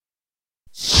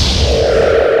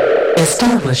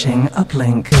Establishing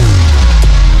uplink.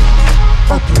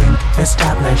 Uplink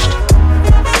established.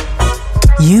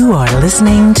 You are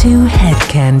listening to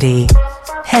Hedkandi.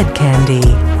 Hedkandi.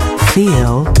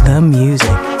 Feel the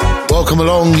music. Welcome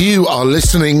along. You are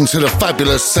listening to the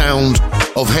fabulous sound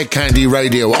of Hedkandi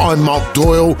Radio. I'm Mark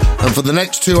Doyle, and for the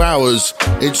next 2 hours,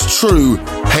 it's true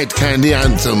Hedkandi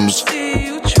anthems. See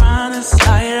you trying to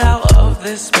slide out of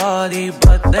this body,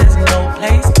 but there's no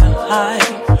place to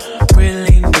hide.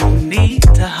 Really no need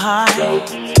to hide.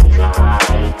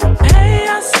 Hey,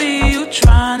 I see you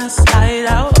trying to slide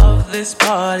out of this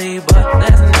body, but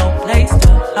there's no place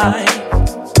to hide.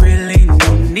 Really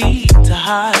no need to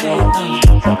hide.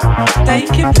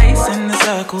 Take your place in the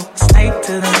circle, stay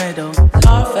to the middle.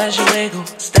 Laugh as you wiggle,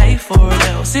 stay for a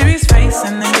little. Serious face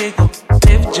and then giggle.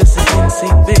 Live just a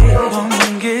teensy bit. Come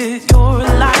and get your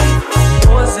life.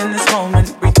 Yours in this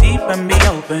moment, breathe deep and be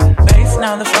open. Base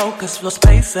now the focus, flow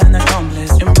space and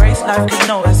accomplice. Embrace life, cause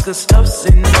notice good stuff's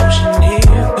in motion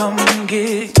here. Come and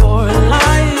get your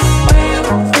life. Where you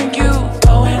think you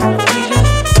going? We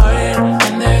just started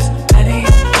and there's many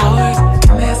hours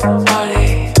in this party.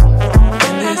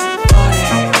 In this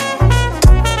party.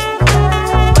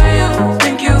 Where you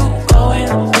think you going?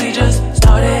 We just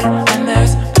started and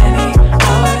there's many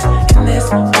hours in this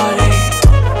party.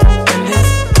 In this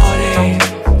party.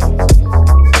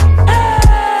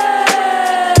 Hey,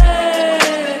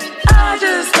 I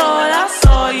just thought I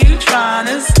saw you trying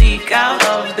to sneak out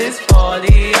of this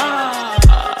party.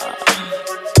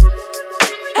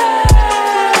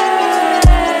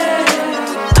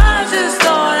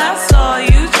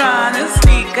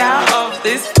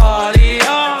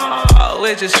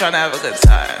 We're just trying to have a good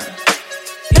time.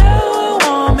 Yeah, we're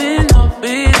warming up.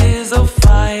 It is a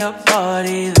fire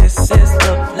party. This is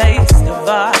the place to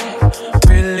vibe.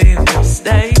 Really, we'll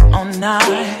stay all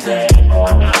night.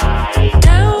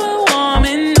 Yeah, we're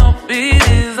warming up. It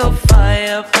is a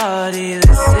fire party.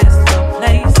 This is the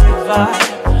place to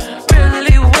vibe.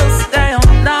 Really, we'll stay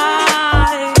all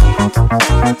night.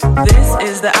 This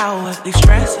is the hour. Leave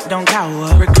stress, don't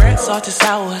cower. Regrets are to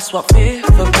sour. Swap fear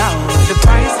for power. The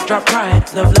price, drop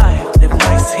pride, love life, live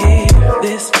nice here.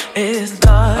 This is the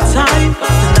time.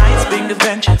 The nights bring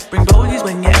adventure, bring bodies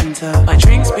when you enter. Buy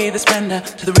drinks, be the spender,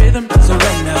 to the rhythm,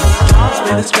 surrender. Dance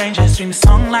with a stranger, stream a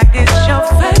song like it's your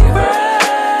favorite.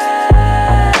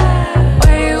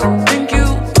 Where you think you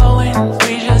going?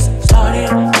 We just started,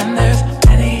 and there's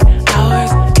many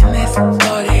hours in this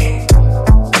party.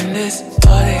 In this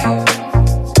party.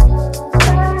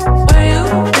 Where you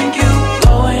think you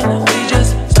going? We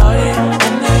just started,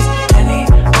 and there's many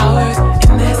hours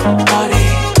in this party.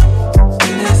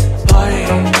 In this party.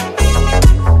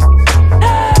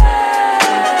 Hey,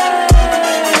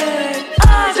 I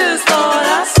just thought I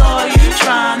saw you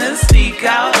trying to sneak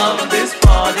out of this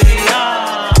party.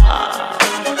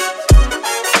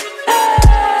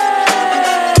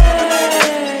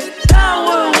 Hey, now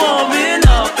we're warming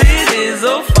up. It is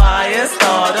a fire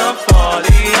starter party.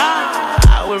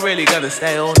 We're really gonna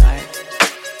stay all night.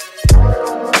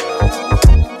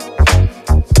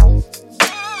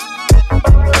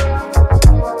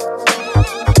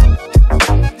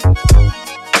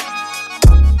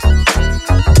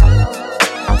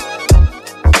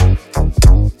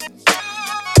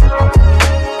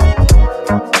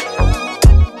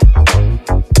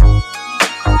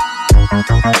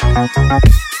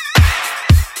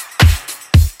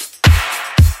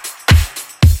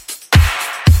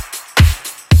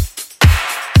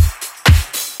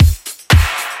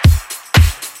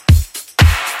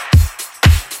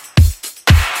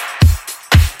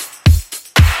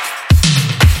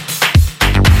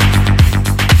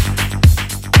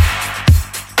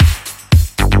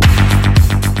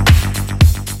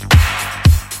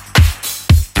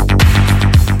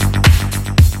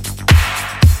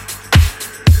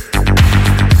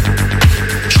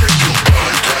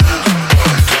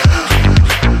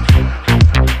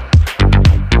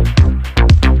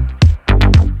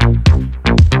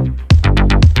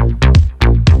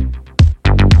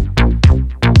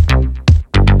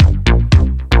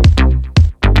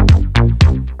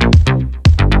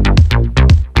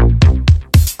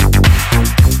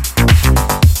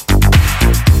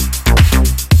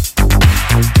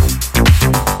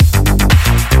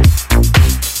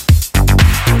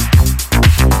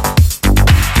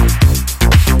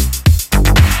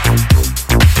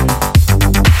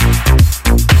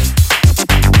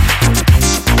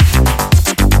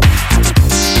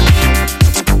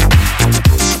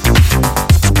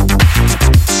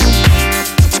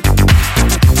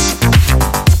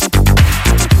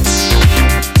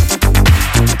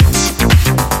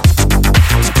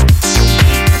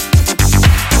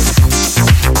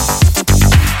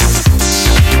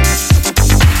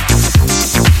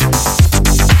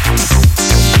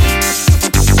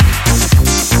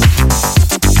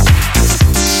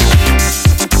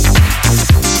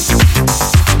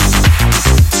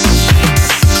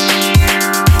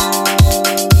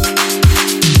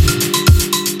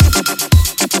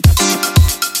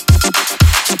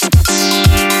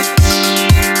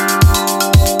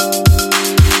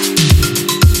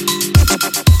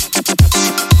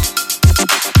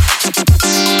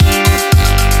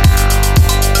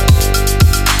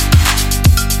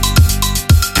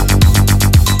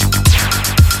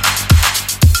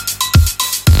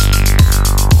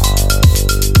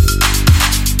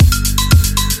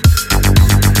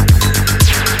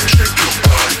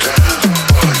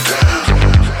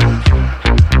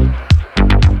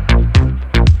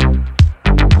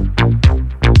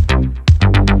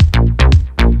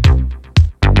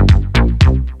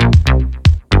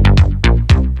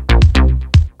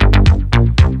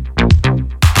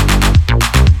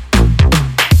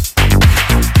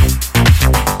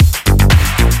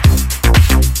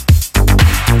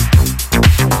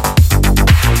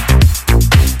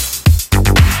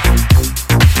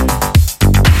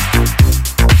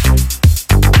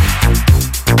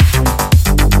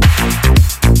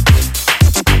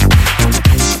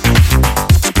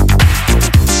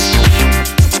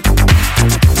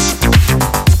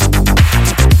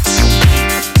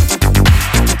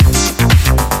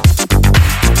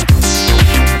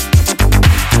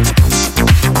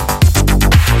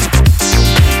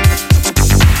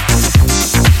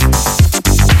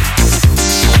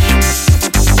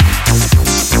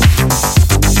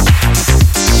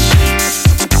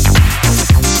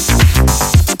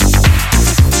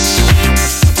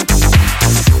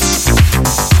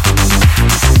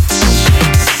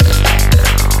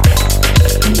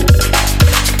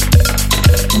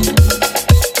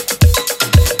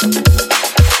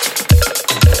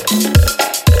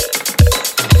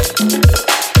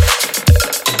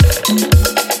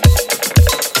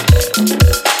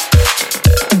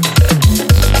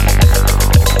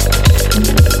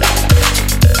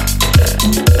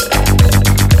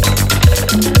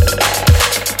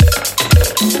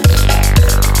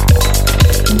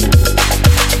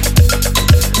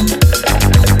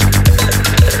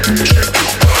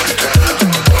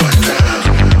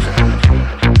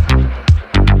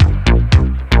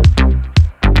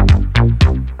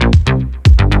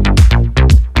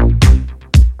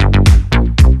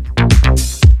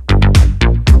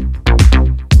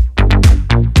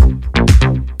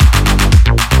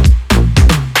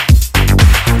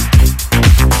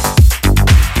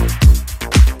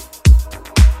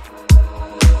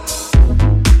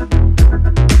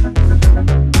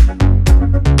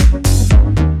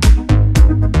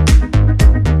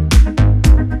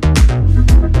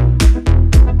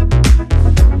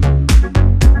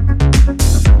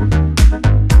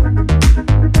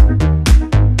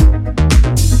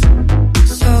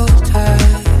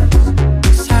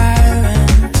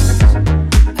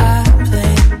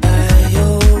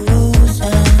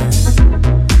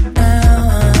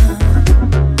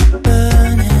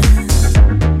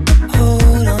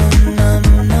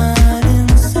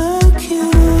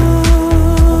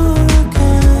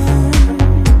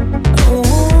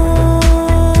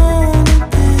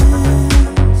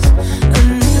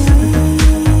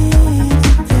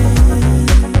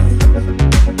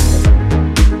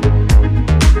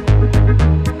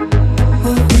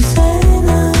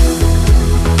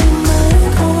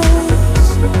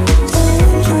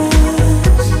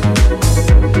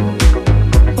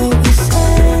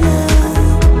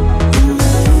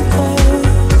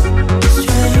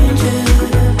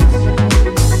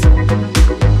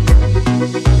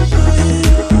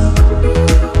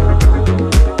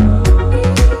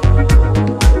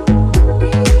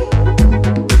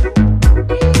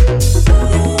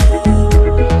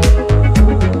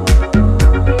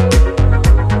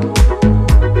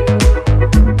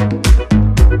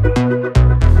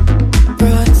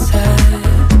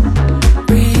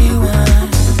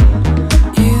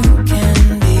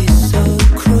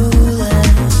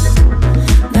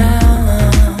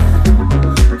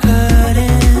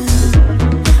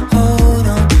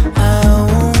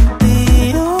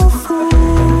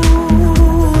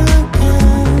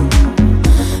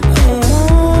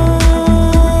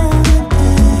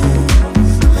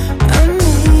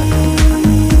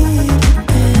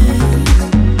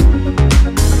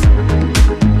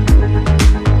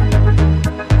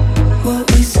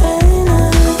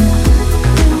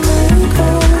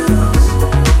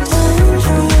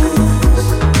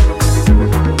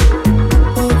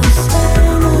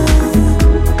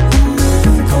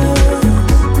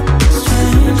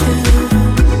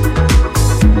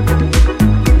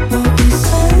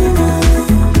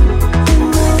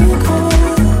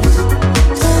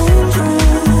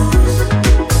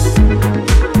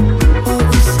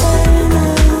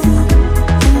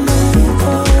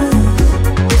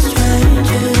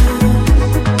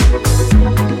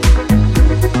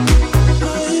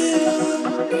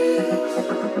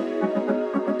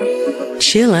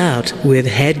 Chill out with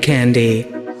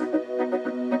Hedkandi.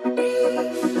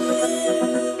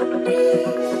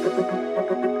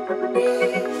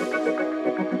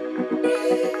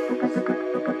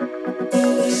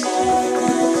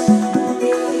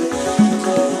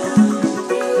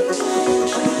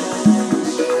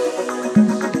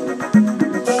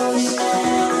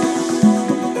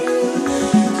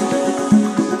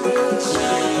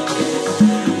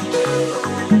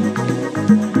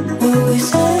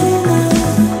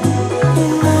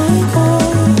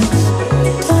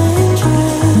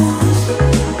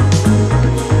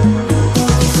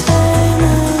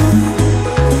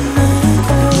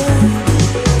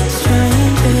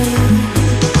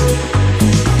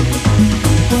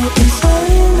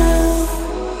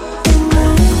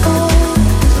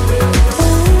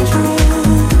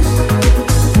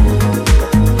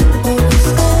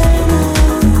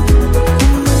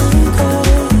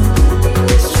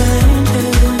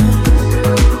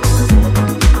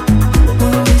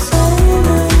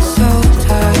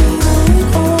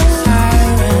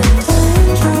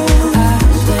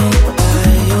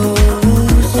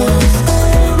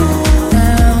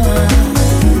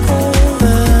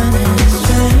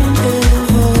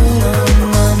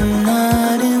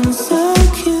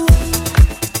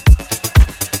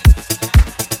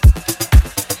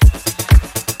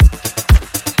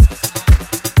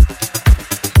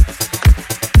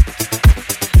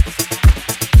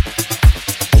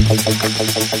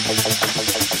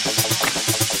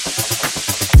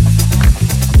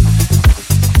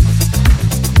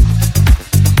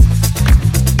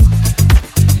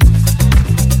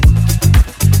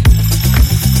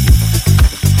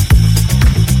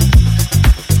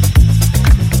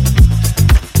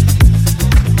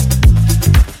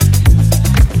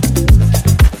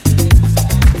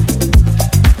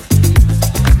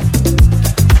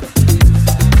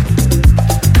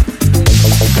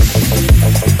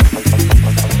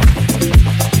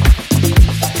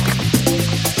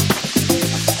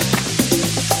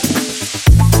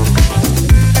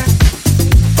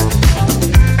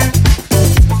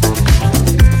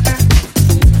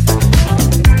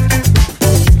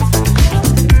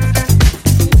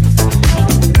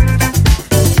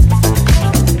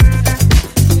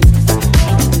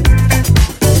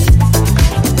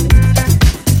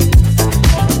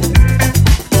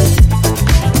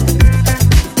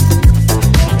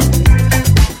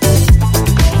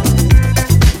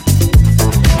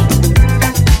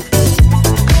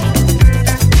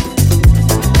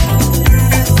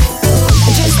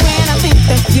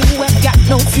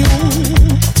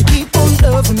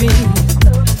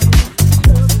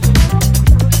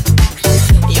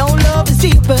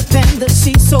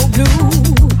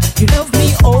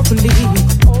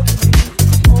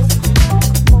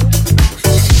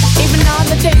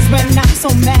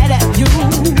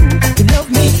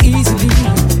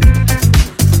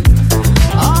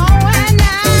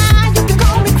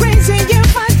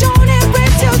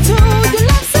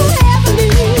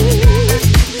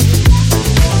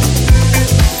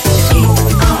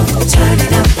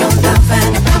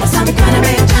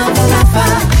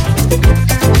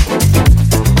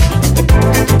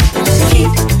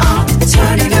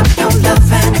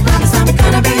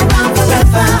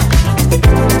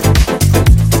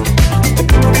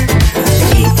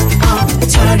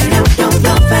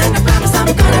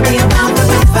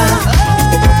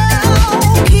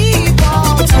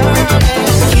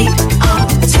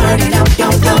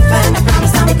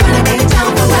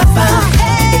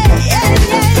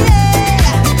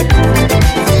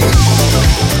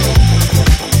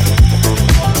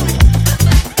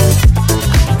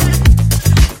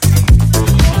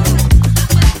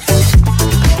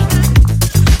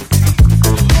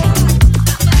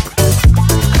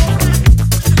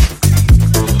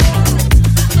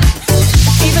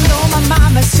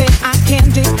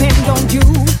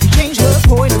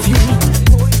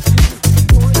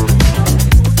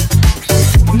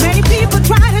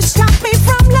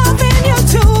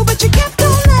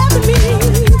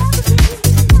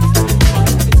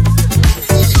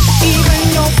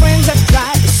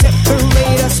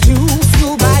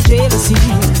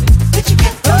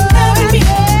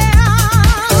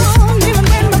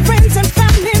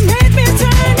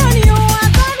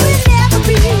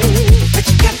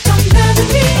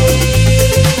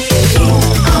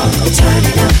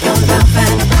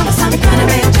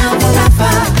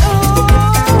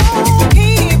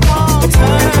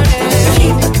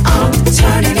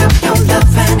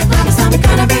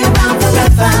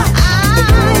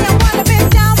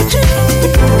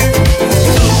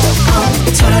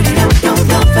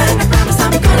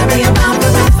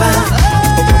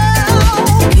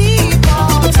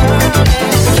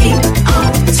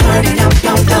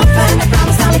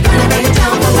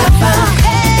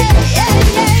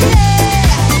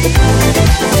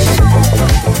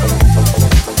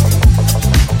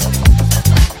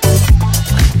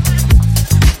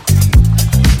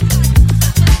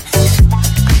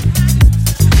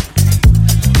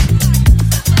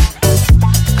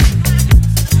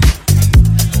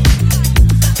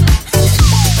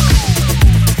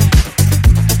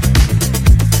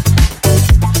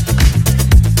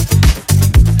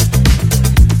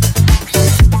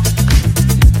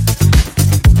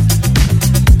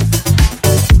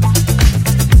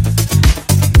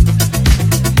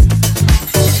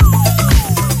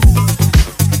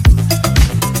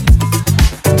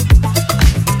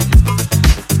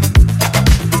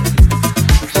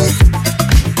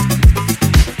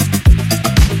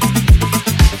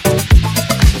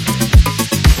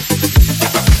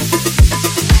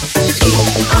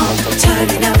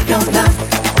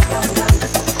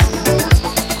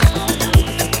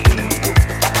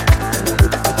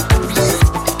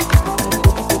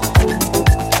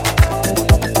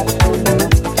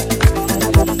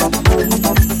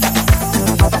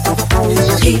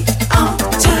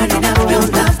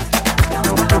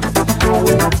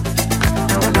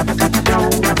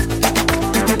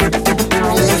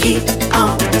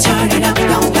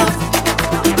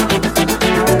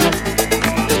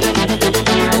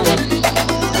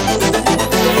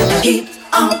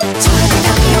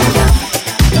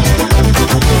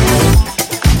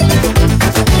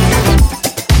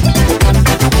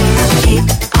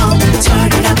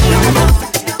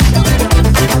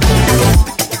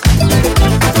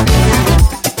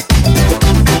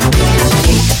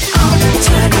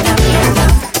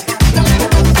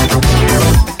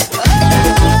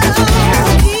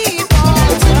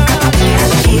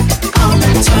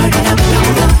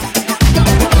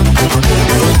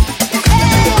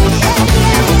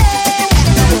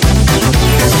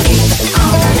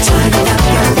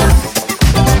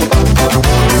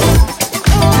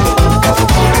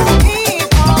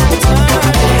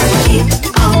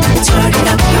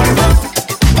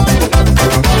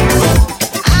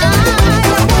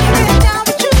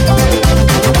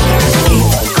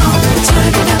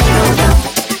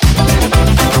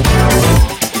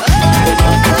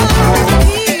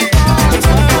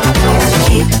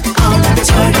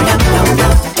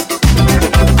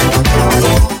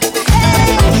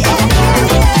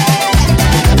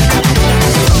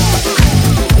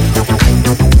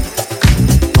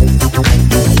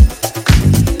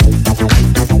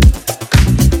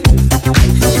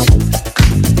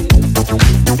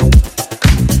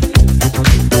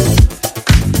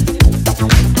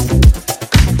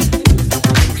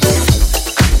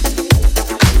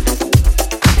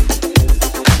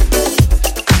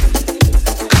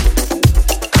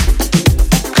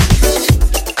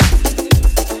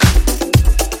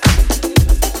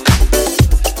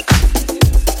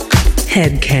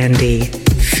 Hedkandi.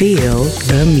 Feel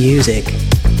the music.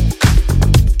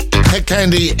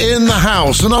 Hedkandi in the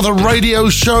house. Another radio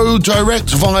show direct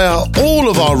via all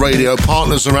of our radio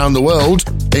partners around the world,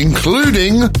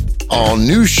 including our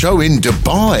new show in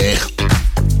Dubai.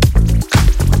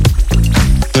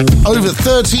 Over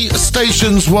 30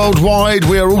 stations worldwide.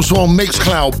 We are also on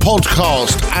Mixcloud,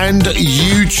 podcast and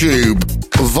YouTube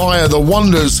via the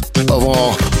wonders of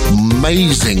our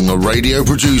amazing radio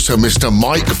producer, Mr.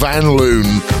 Mike Van Loon.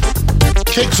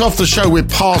 Kicks off the show with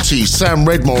Party, Sam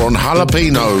Redmore on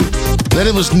Jalapeno. Then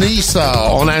it was Nisa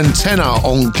on Antenna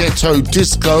on Ghetto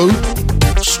Disco.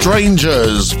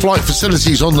 Strangers, Flight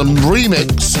Facilities on the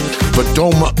remix for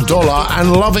Dom Dollar,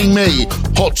 and Loving Me,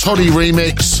 Hot Toddy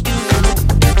remix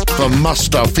for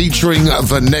Muster featuring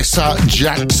Vanessa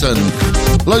Jackson.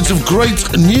 Loads of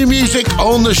great new music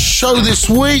on the show this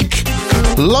week.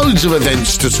 Loads of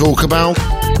events to talk about.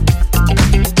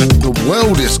 The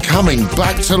world is coming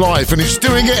back to life and it's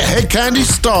doing it Hedkandi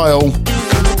style.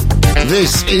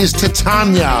 This is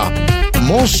Titania,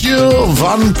 Monsieur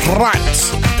Van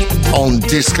Pratt on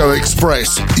Disco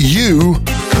Express. You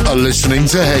are listening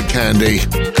to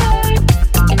Hedkandi.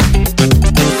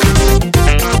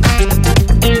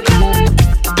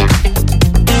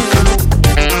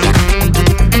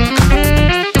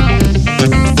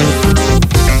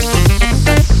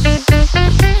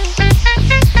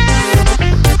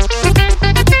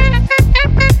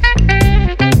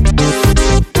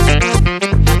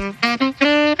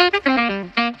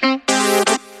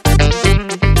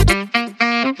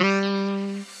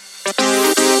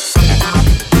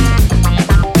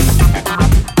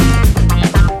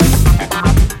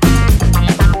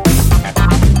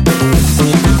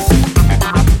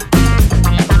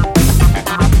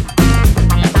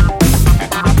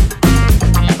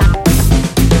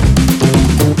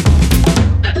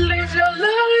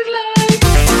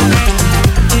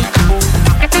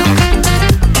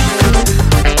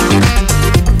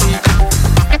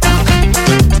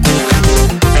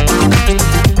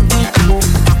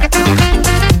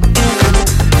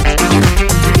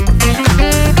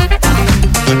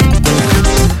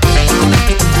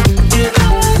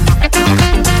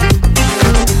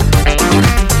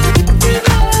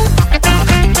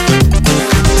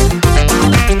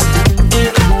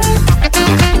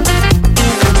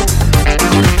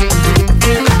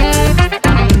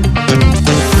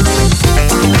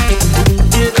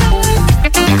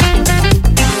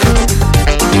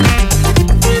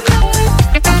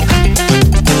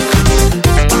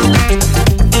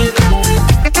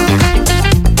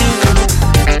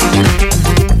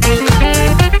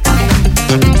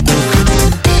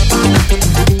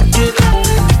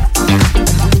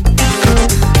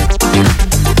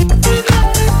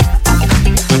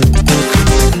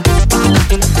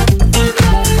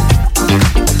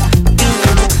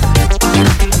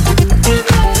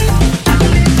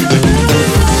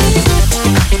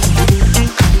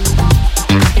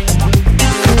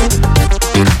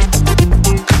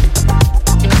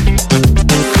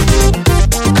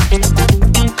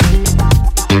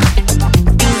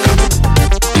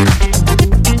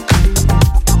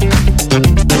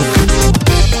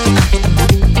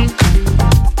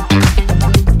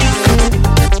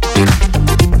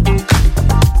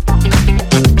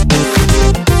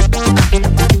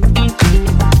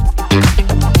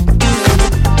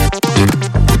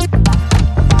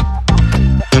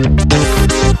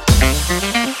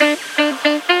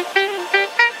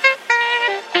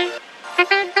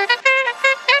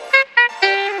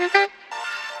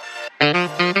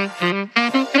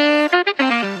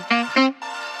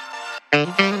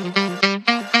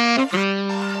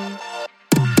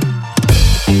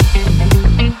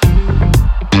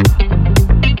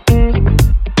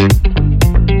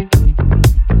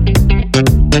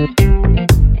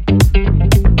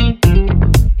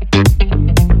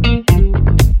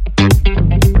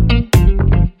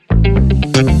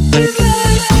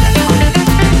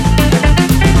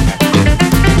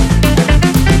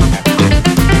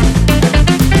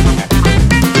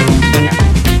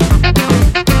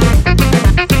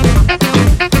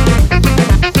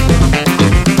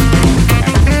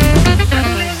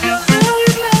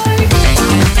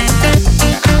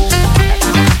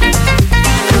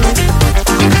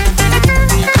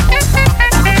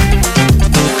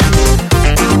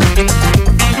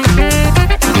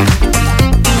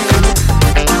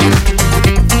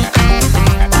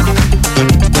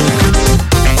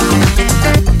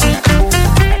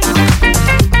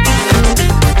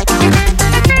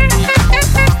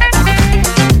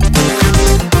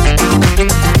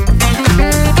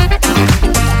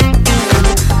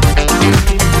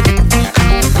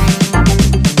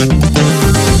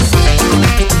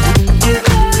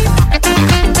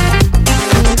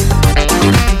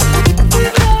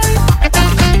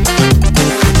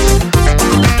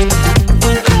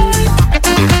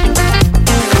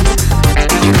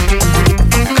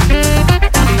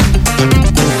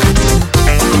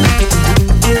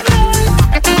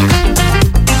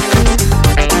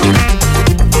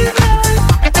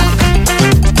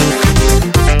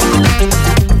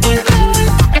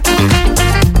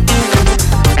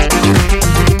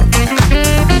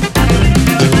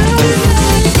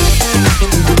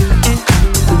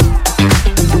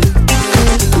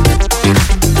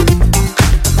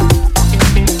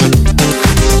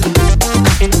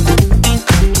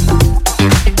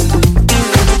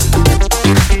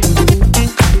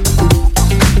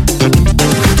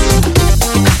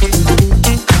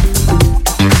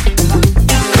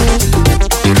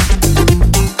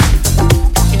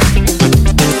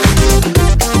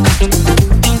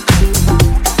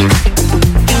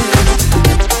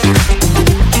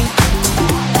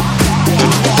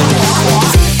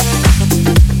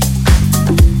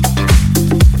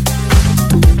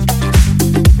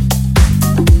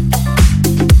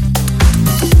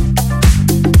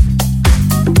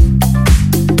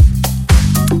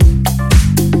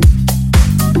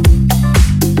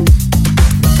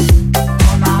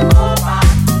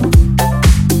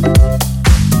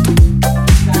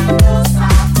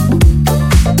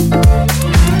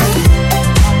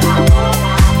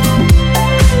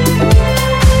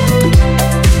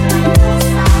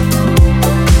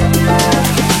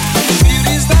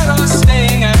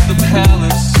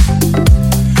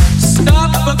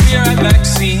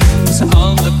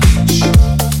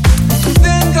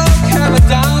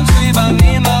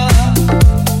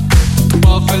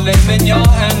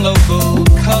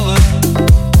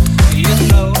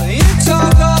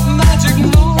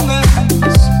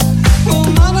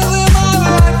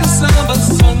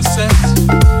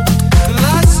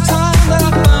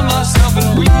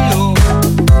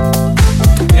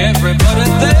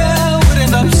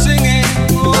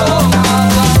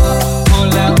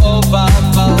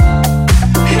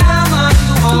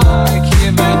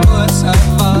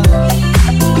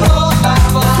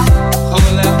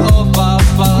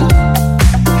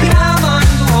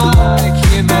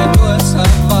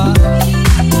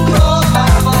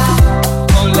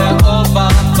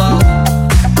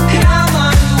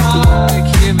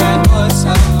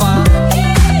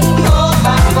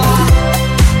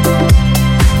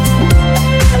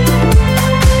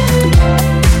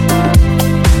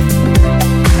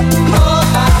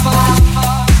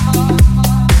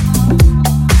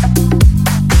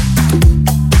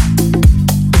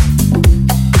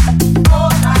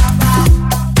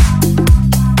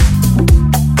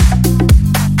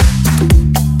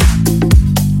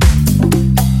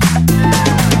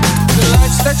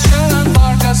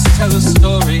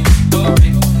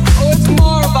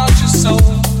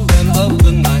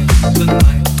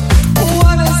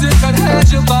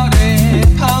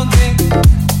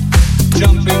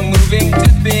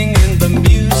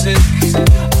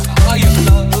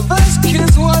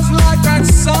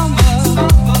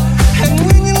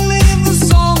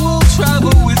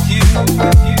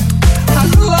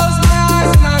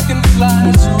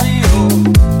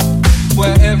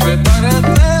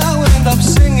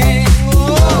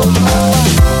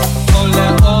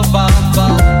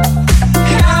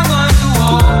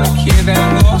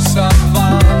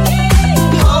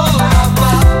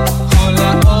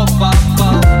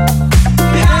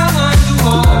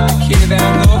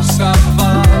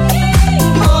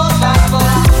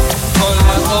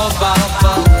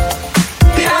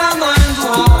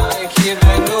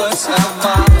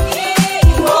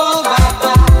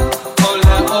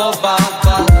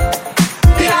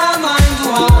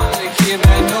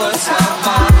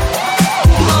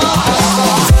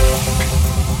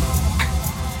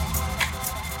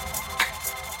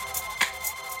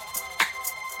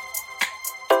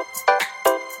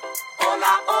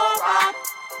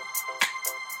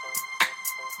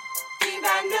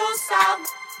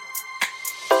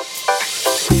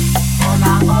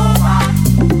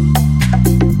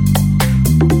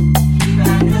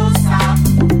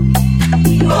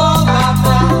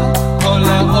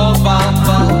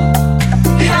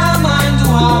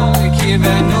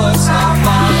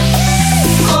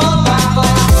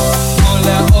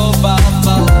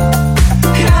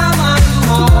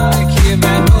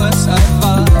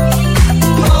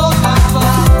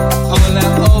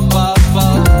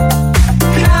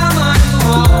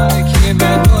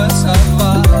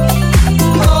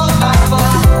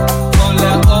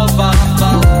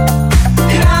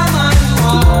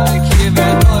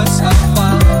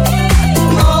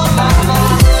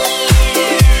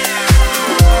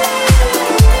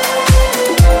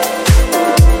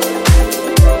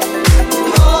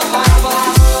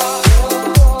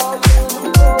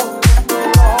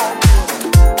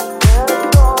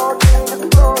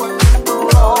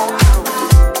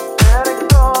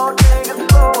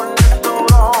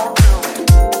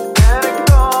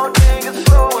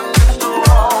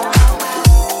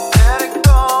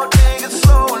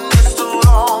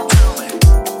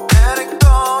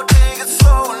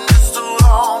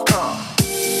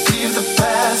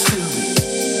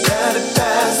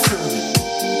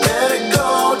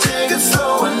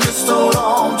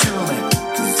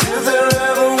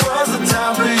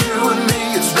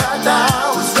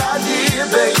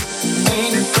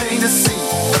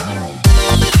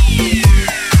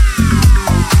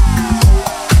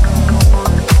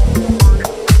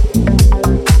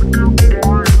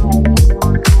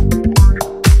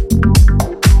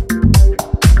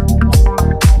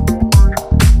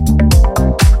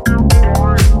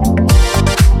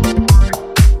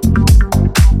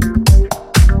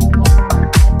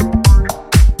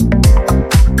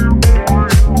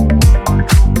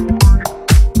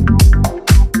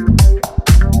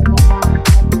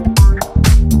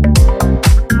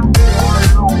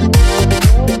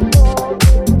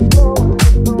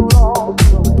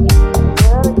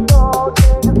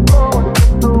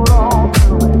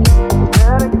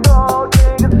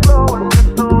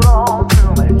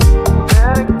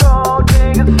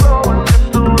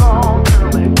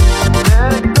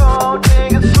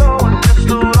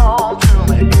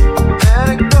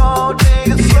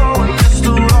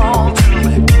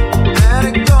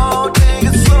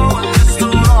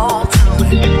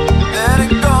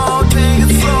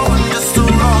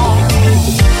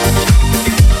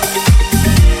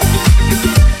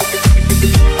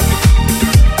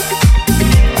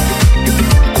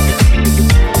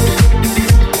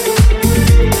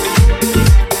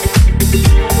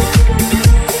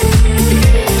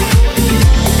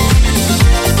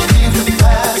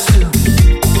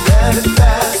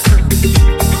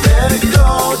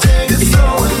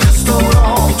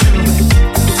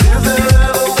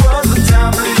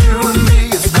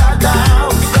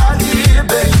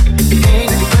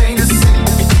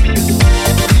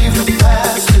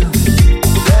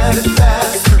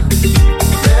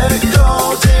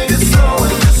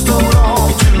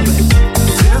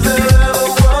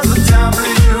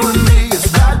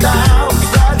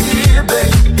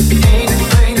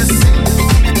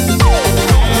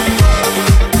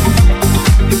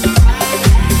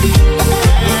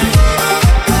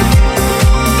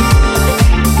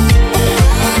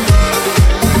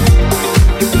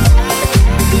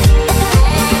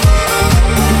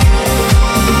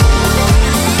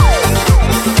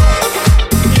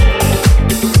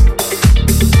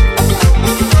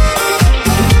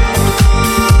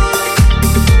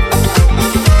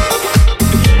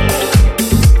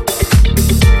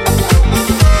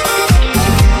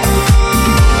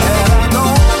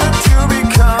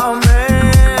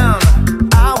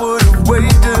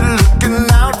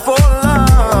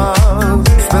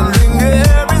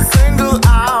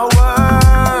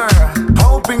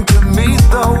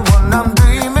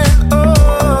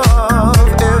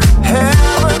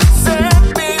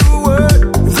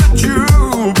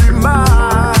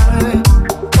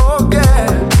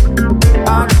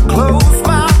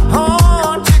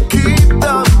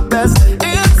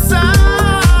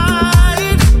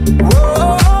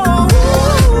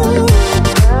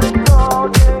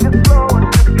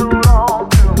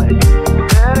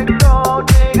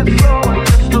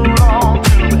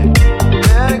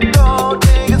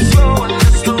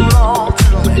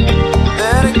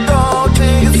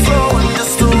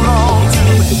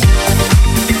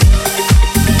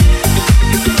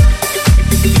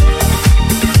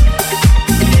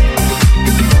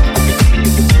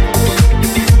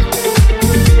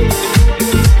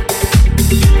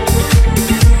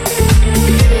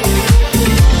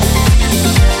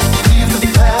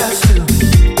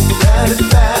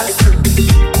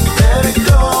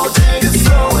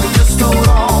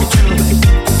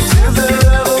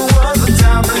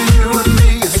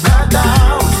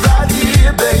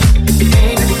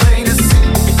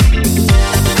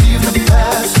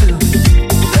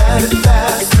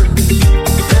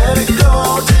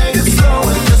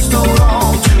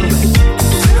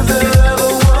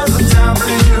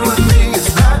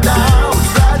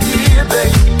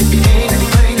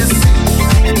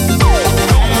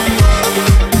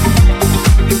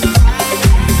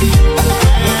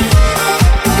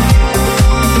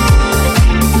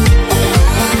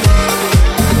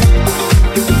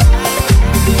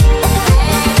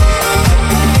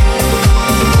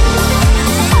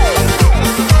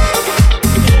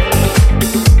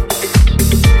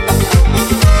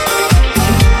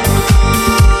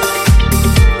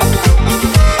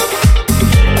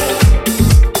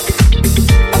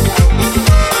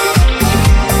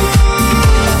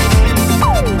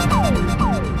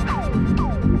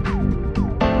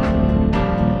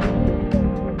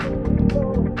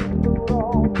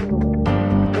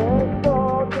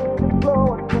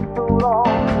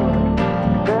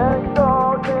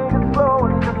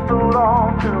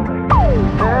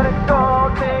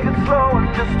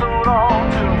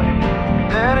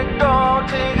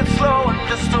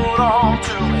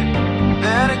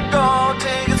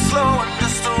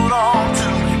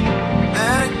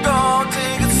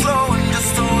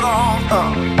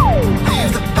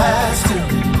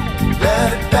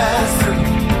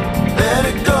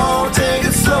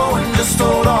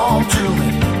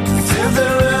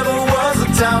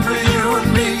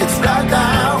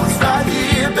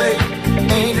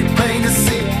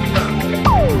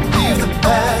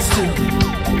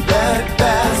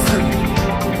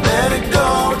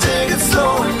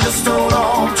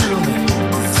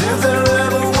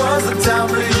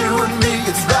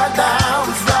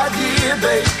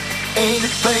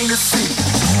 plain to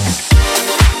see.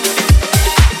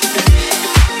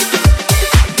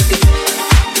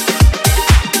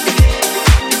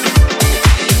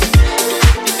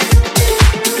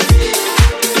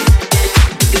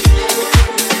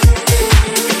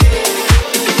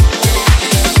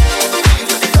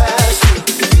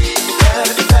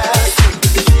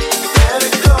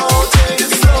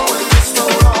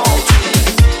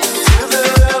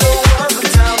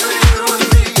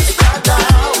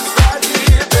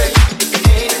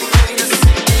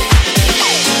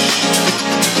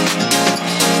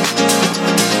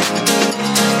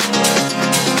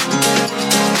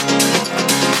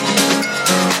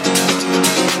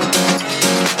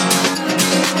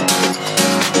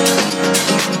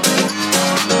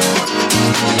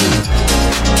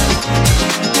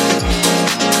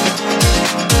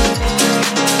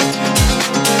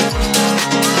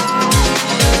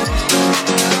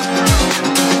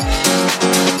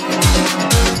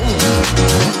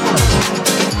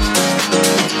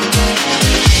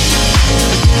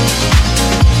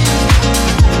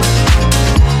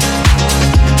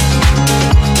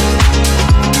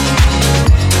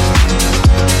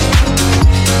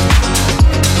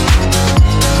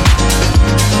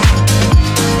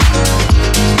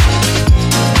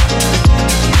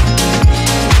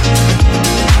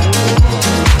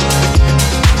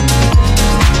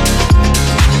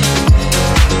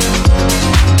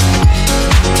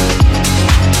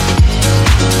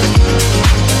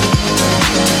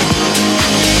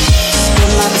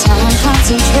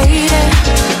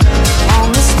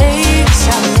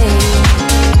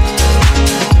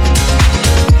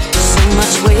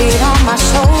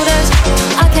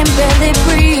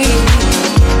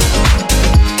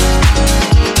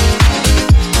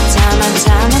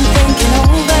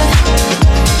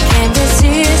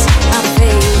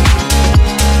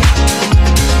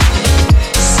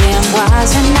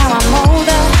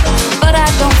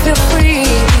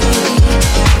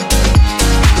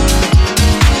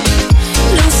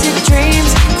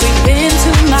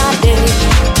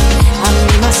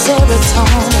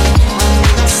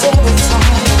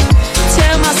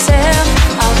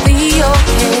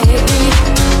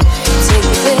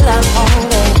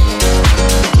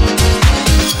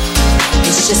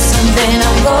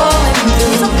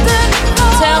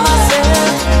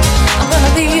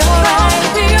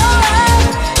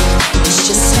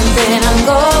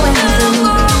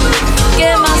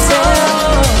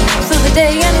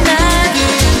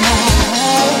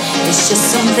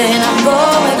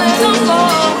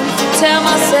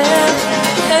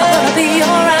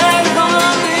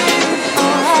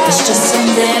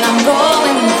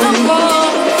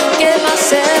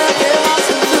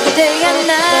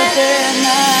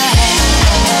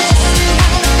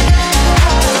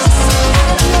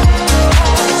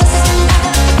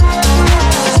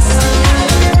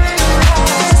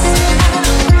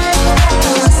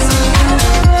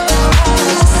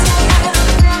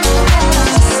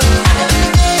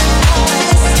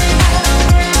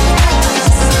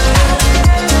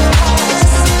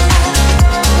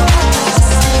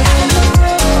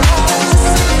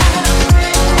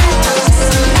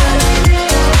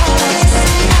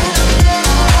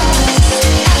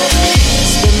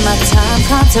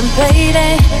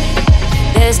 Contemplating,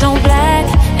 there's no black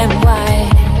and white.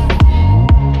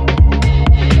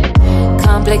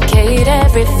 Complicate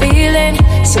every feeling,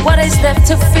 so what is left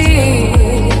to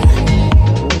feel?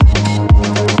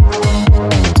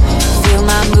 Feel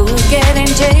my mood getting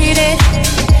jaded,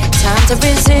 time to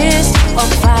resist or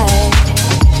fight.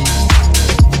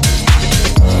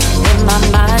 In my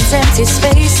mind's empty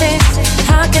spaces,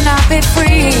 how can I be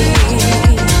free?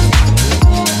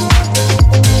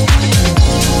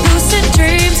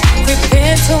 Dreams creep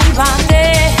into my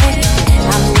day.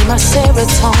 I need my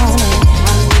serotonin.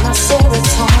 I need my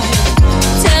serotonin.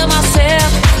 Tell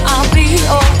myself I'll be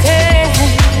okay.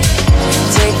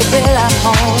 Take the pill I'm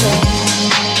holding.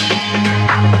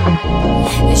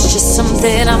 It's just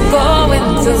something I'm going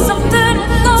through.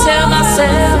 Tell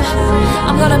myself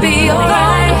I'm gonna be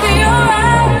alright.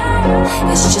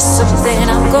 It's just something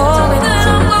I'm going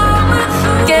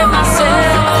through. Get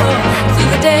myself through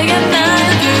the day and night.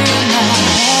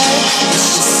 It's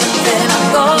just something I'm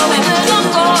going through.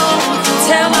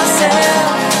 Tell myself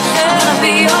I'm gonna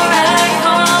be alright.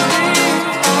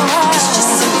 It's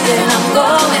just something I'm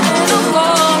going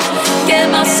through. Get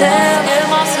myself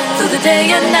through the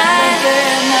day and night.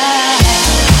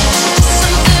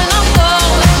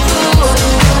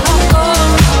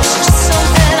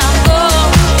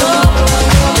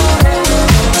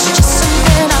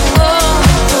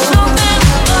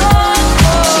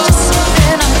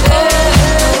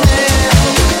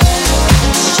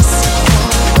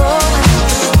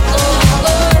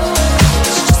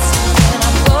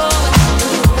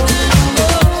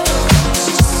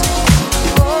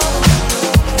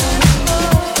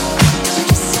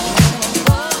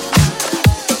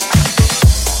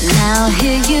 Now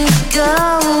here you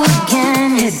go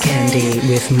again. Hedkandi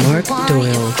with Mark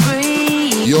Doyle.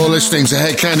 You're listening to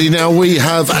Hedkandi. Now, we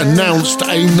have announced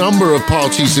a number of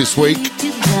parties this week.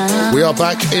 We are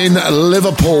back in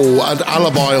Liverpool at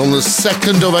Alibi on the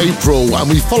 2nd of April, and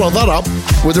we follow that up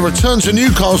with a return to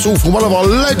Newcastle for one of our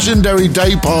legendary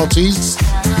day parties.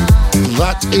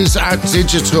 That is at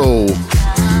Digital.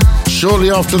 Shortly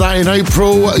after that in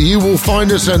April, you will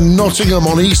find us at Nottingham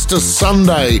on Easter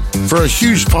Sunday for a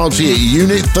huge party at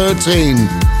Unit 13.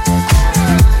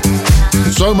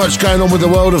 So much going on with the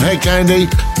world of Hedkandi.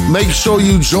 Make sure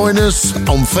you join us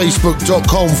on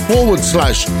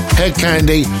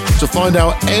facebook.com/Hedkandi to find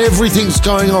out everything's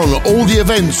going on, all the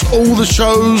events, all the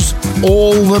shows,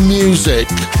 all the music.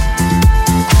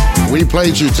 We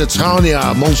played you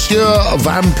Titania, Monsieur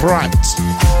Van Pratt,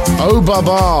 Oh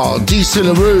Baba, DC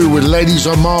LaRue with Ladies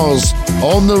on Mars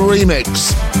on the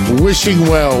remix, Wishing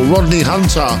Well, Rodney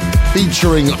Hunter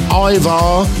featuring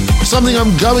Ivar, Something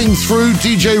I'm Going Through,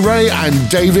 DJ Ray and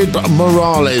David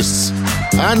Morales.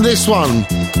 And this one,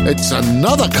 it's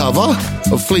another cover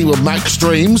of Fleetwood Mac's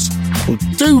Dreams. I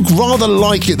do rather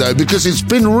like it though, because it's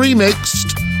been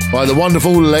remixed by the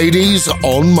wonderful Ladies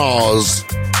on Mars.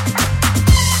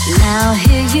 Now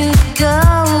here you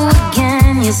go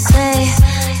again. You say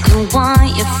you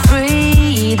want your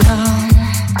freedom.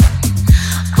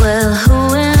 Well,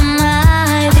 who am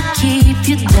I to keep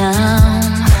you down?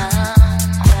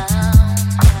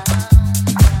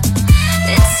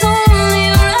 It's only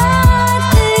right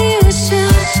that you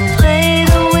should play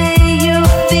the way you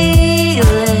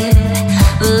feel it.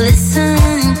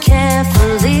 Listen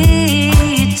carefully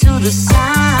to the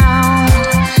sound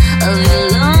of your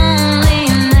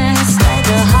loneliness, like a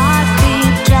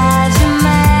heartbeat drives you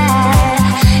mad.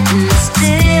 In the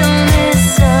stillness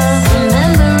of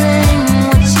remembering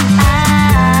what you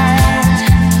had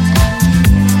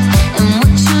and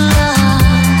what you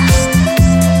lost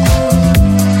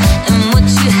and what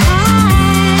you had and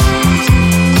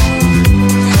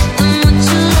what you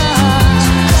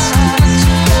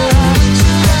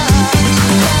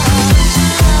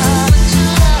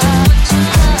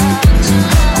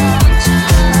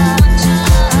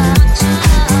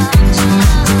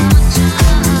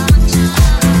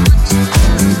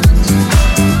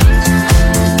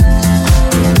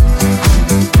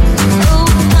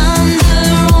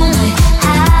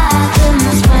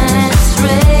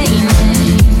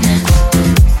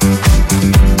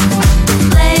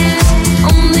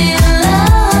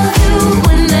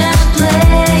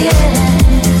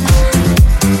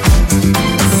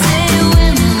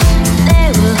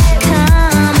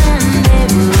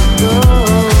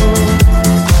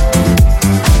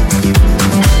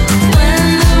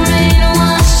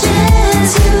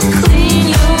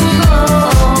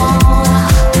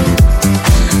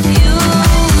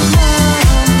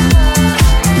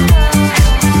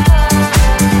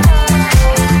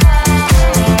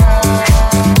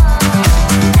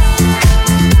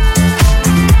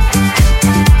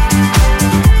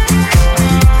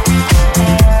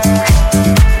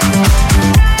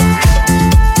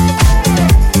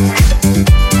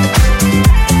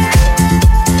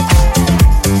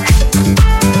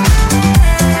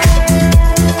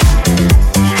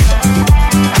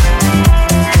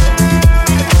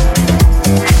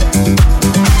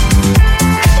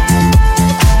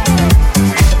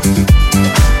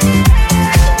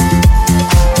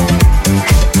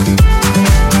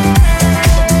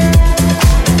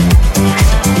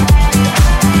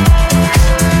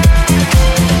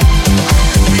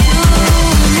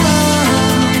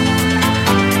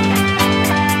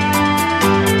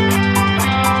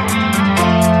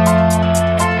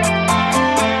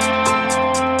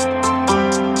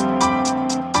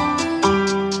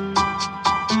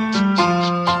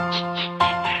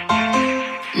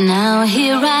Now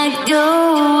here I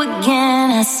go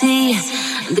again. I see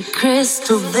the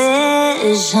crystal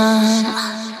vision.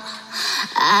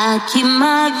 I keep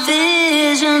my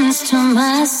visions to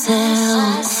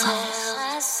myself.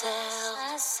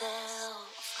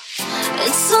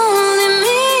 It's only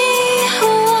me who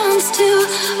wants to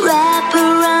wrap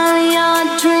around your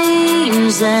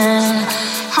dreams. And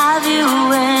have you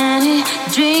any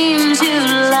dreams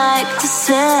you'd like to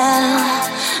sell?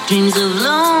 Dreams of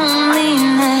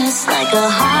loneliness, like a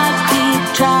heartbeat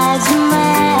drives you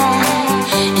mad.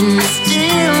 In the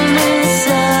stillness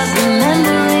of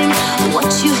remembering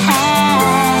what you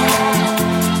had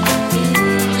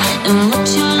and what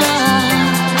you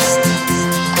lost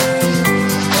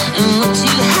and what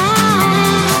you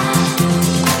had.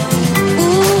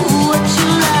 Ooh, what you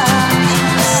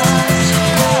lost.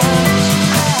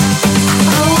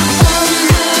 Oh,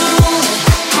 thunder only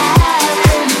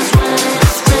happens when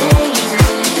it's raining.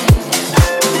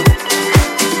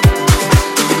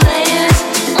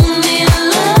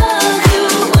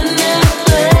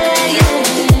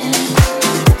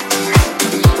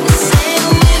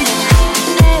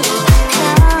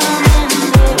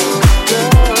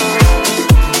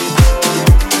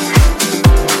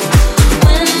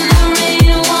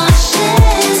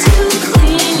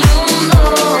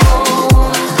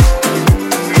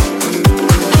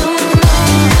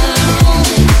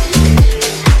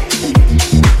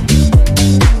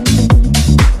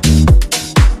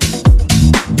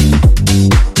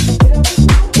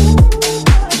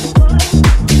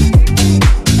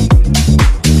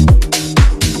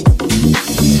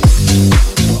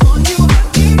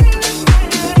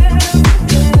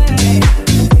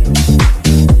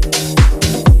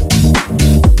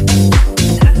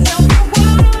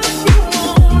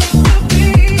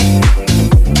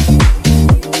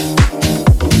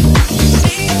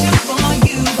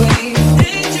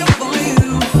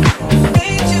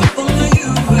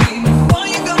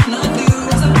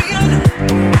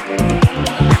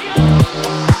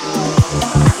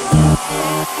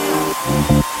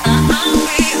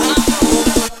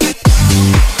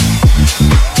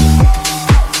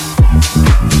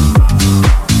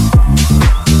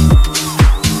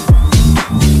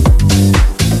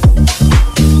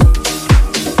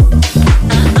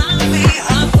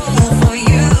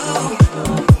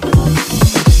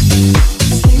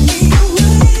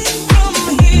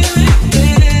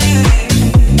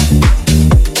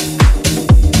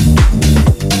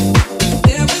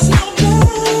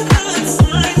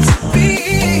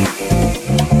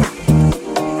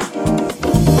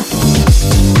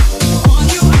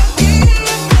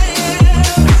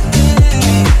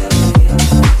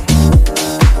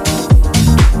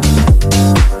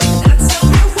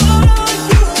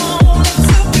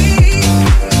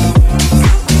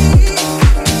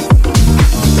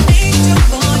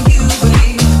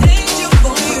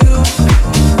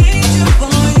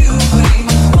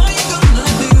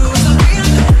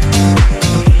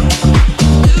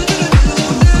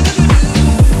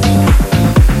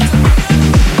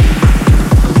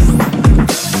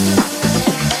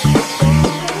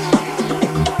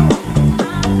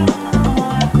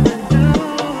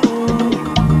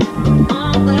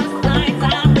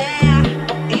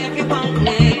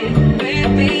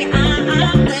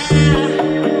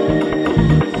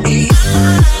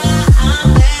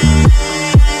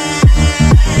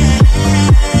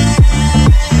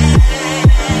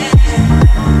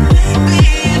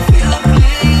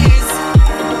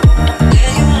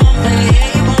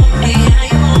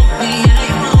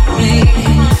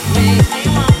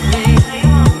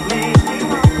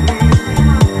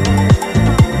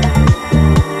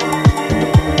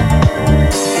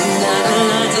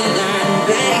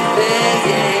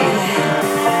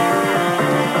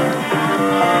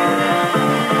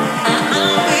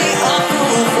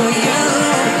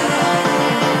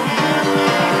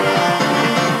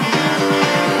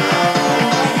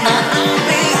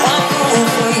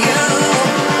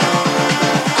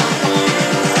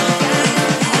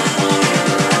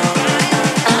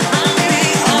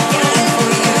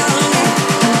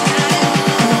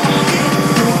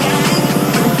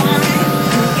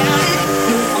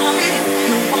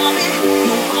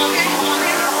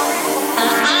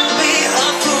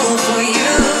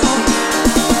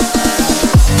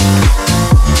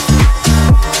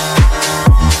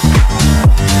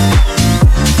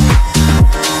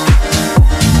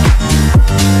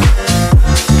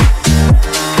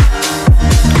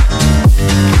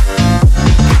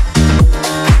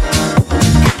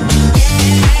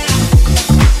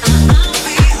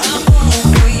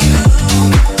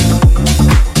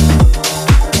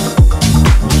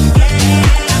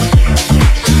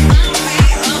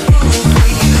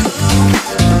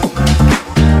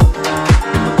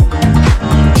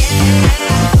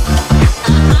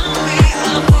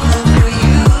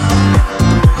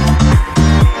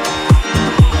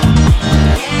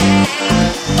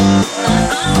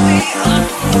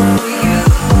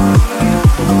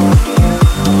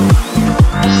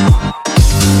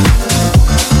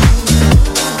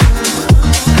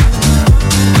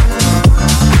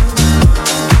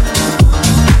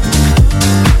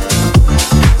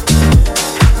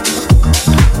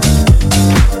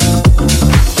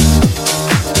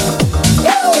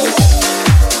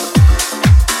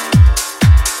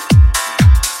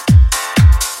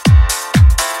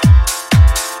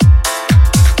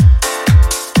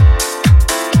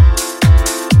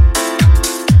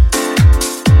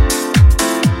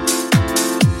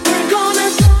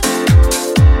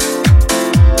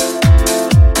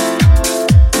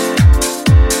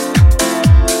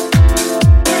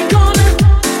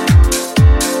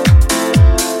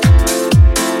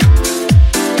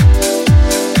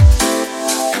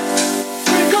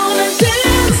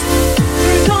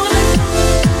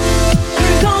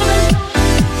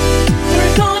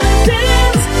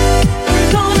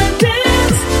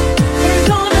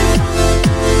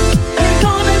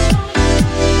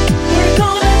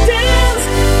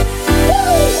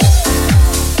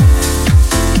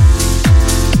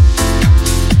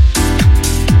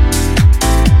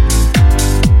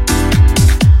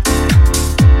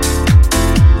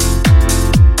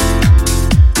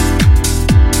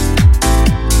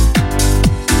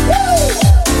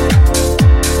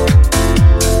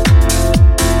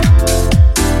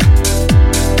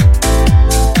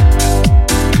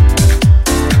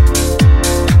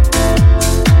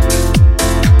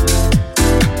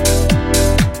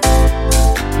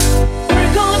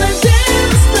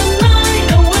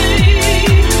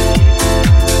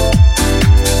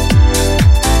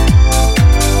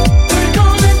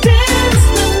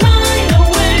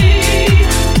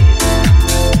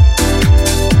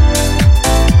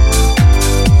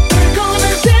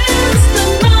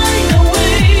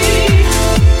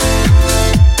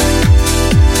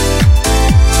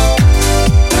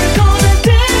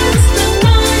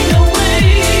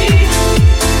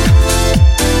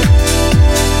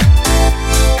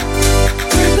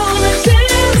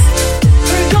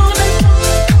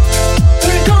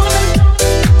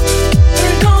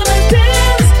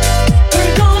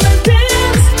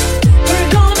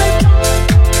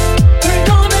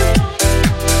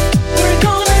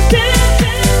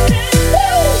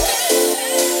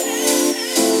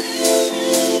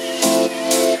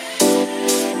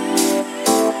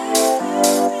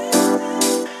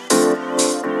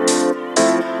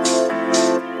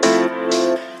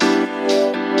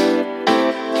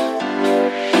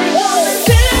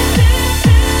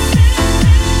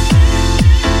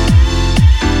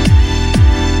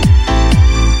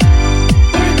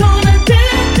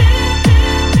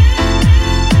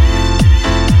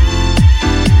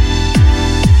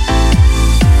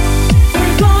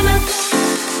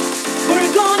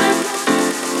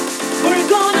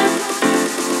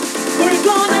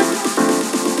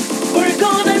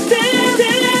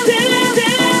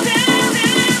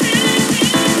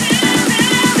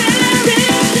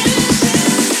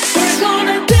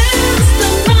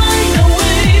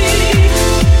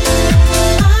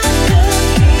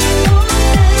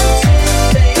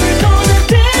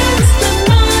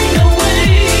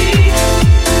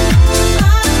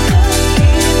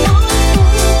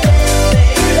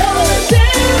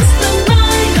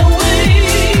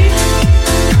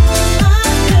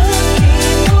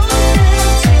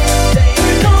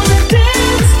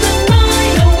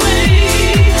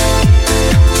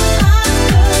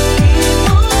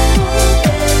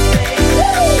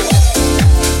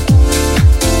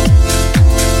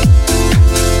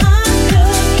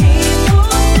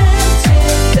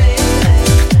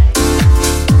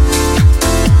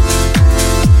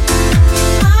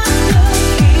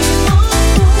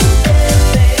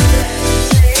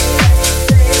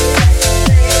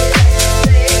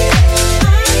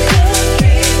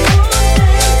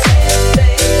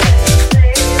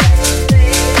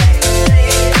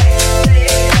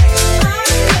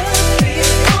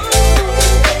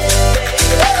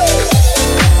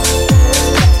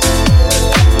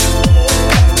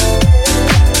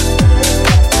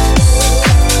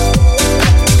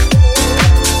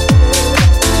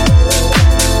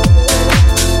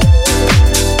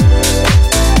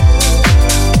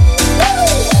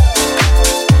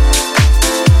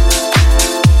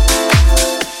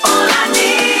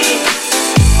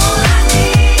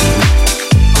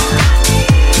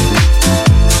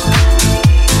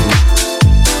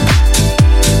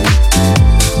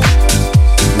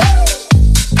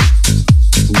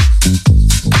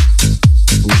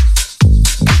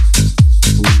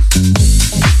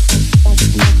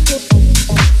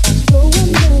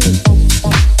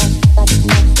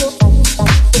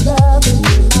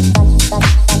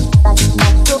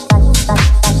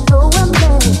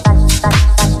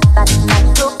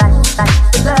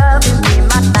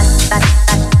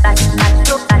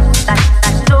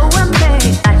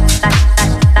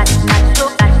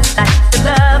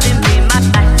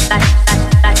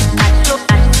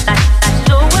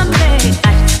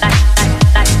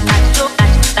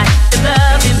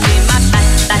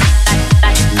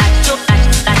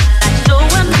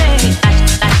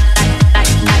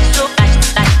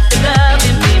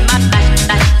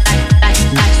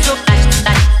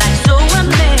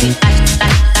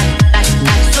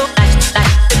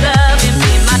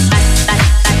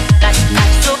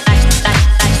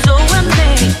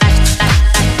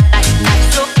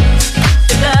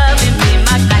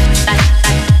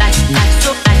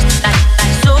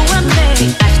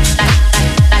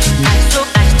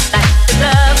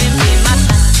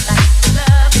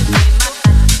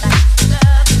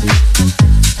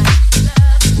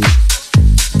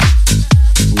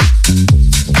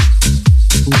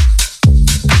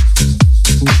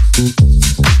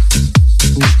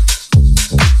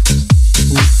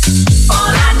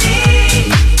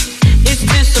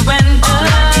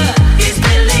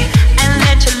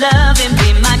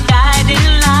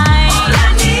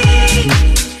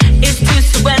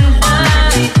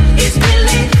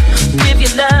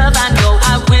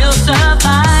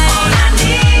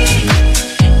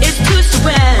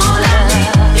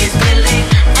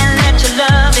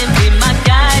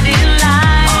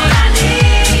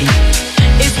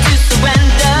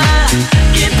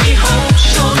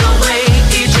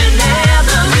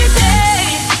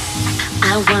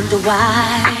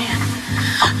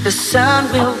 The sun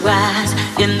will rise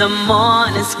in the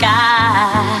morning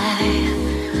sky.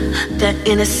 The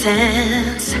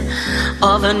innocence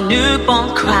of a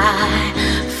newborn cry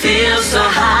feels so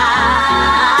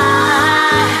high.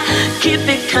 Keep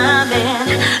it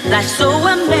coming, life's so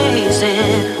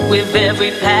amazing with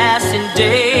every passing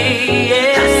day.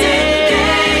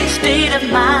 State of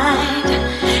mind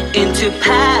into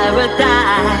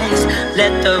paradise.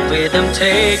 Let the rhythm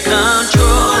take control.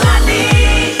 All I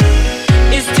need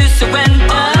is to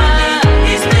surrender,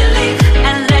 is belief,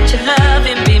 and let your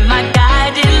loving be my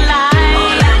guiding light.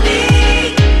 All I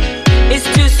need is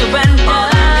to surrender,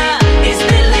 is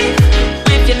belief.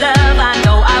 With your love, I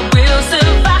know I will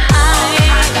survive. All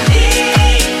I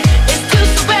need is to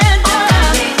surrender,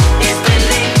 is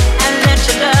belief, and let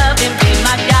your loving be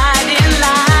my guiding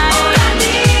light. All I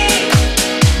need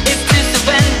is to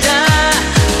surrender.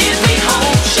 Give me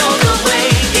hope, show the way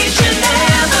each and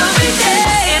every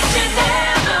day. Each and every day.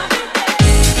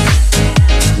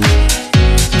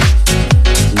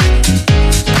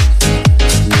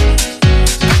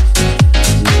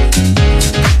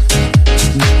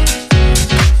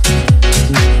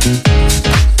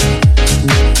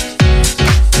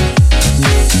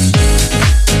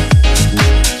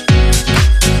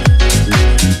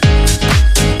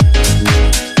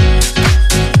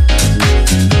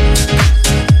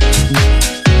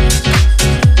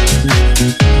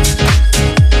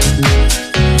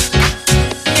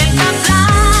 If I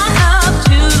fly up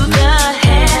to the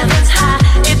heavens high,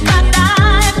 if I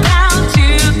dive down to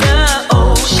the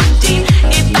ocean deep,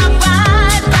 if I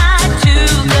ride right to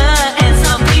the ends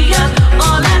of the earth,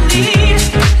 all I need. If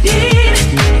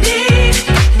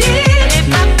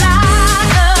I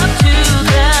fly up to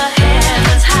the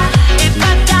heavens high, if I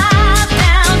dive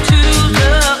down to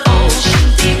the ocean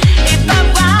deep, if I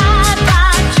ride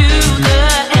right to the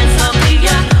ends of the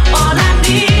earth, all I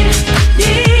need,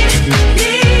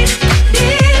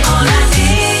 all I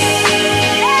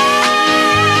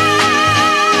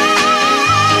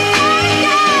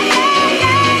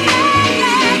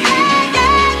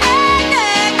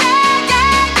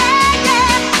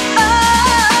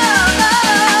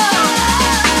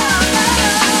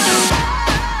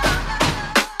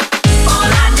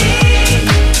All I need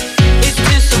is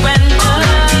to surrender,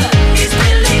 is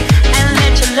belief, and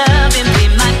let your loving be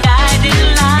my guiding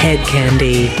light.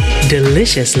 Hedkandi,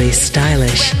 deliciously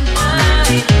stylish.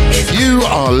 You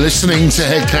are listening to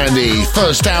Hedkandi.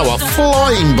 First hour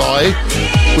flying by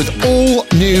with all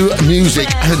new music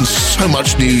and so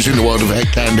much news in the world of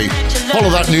Hedkandi. Follow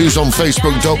that news on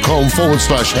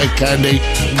facebook.com/Hedkandi.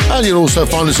 And you'll also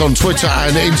find us on Twitter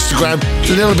and Instagram.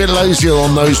 A little bit lazier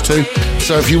on those two.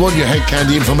 So if you want your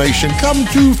Hedkandi information, come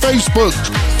to Facebook.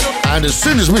 And as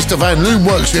soon as Mr. Van Loon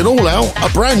works it all out, a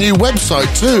brand new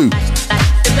website too.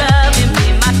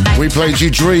 We played you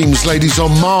Dreams, Ladies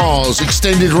on Mars,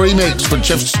 extended remix for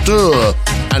Jeff Stur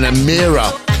and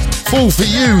Amira. Fall for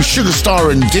You,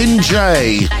 Sugarstar and Din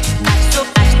J.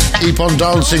 Keep on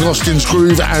Dancing, Austin's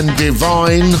Groove and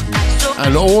Divine.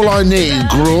 And All I Need,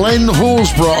 Glenn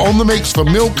Horsburgh on the mix for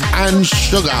Milk and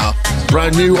Sugar.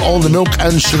 Brand new on the Milk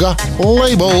and Sugar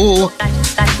label.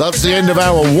 That's the end of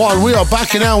hour one. We are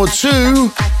back in hour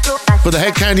two for the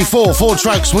Hedkandi 4. 4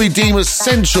 tracks we deem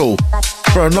essential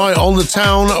for a night on the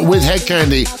town with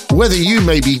Hedkandi. Whether you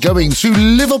may be going to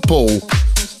Liverpool,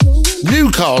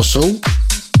 Newcastle,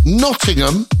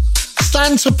 Nottingham,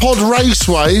 Santapod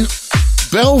Raceway,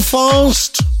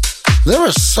 Belfast. There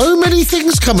are so many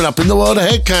things coming up in the world of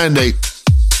Hedkandi.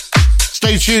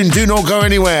 Stay tuned, do not go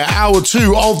anywhere. Hour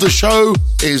two of the show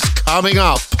is coming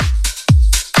up.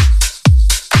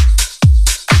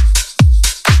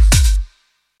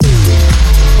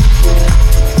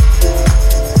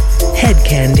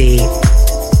 Hedkandi.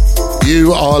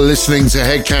 You are listening to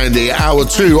Hedkandi, hour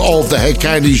two of the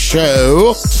Hedkandi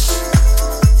show.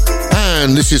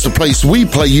 And this is the place we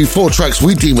play you 4 tracks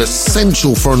we deem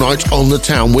essential for a night on the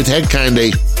town with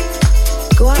Hedkandi.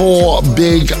 4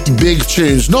 big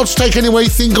tunes. Not to take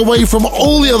anything away from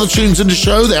all the other tunes in the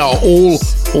show. They are all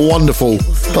wonderful.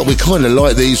 But we kind of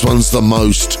like these ones the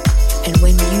most.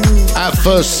 At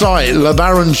First Sight,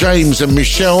 LeBaron James and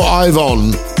Michelle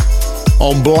Ivon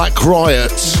on Black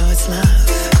Riot.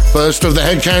 First of the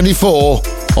Hedkandi 4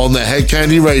 on the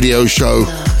Hedkandi Radio Show.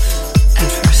 At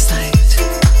first sight.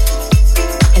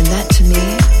 And that to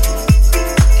me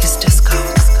is disco.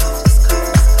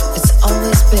 It's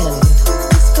always been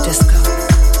disco.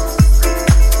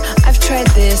 I've tried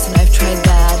this and I've tried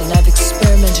that and I've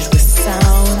experimented with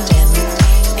sound and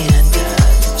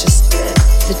just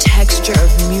the texture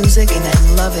of music, and I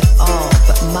love it all.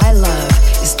 But my love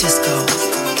is disco.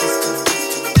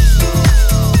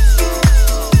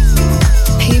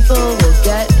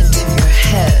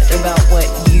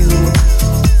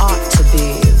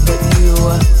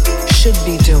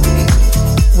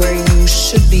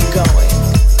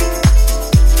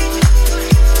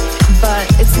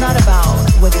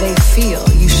 feel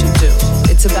you should do.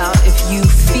 It's about if you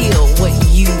feel what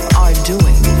you are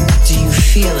doing. Do you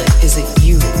feel it? Is it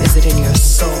you? Is it in your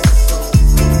soul?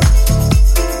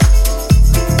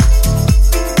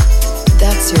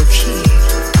 That's your key.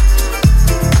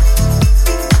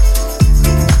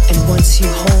 And once you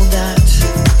hold that,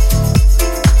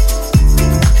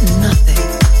 nothing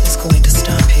is going to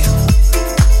stop you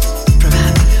from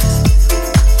happiness.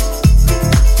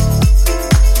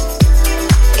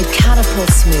 It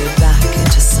catapults me back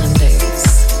into Sundays,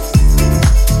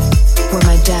 where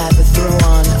my dad would throw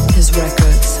on his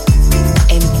records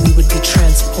and we would be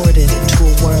transported into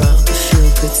a world of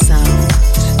feel-good sound.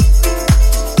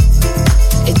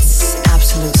 It's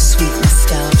absolute sweet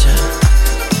nostalgia.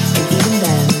 And even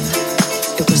then,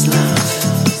 it was love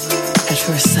at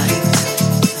first sight.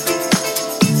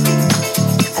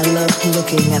 I loved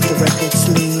looking at the record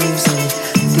sleeves and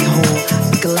the whole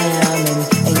glam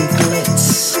and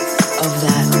glitz of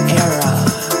that era,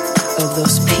 of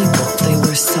those people. They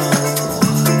were so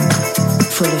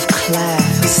full of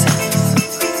class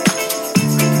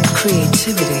and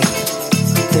creativity,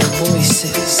 their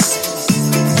voices,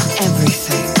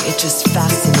 everything. It just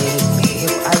fascinated me.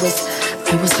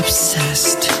 I was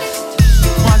obsessed.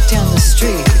 Walk down the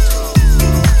street.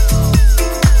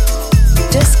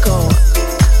 Disco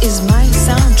is my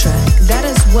soundtrack. That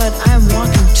is what I'm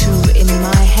walking to in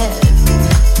my head.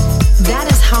 That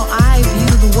is how I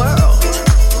view the world.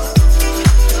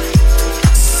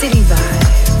 City vibe.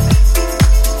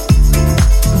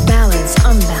 Balance,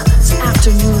 unbalance,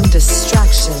 afternoon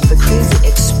distraction, the crazy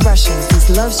expressions, these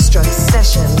love-struck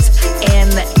sessions,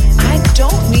 and I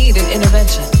don't need an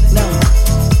intervention. No.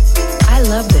 I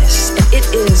love this, and it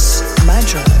is my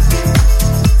drug.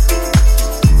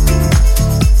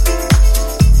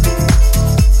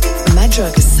 My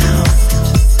drug is sound.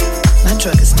 My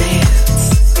drug is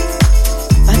dance.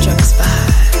 My drug is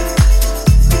vibe.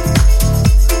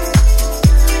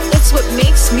 It's what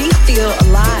makes me feel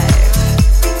alive.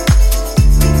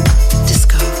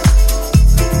 Disco.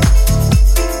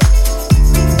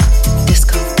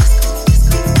 Disco.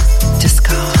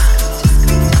 Disco.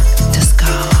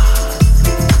 Disco.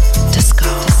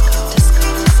 Disco.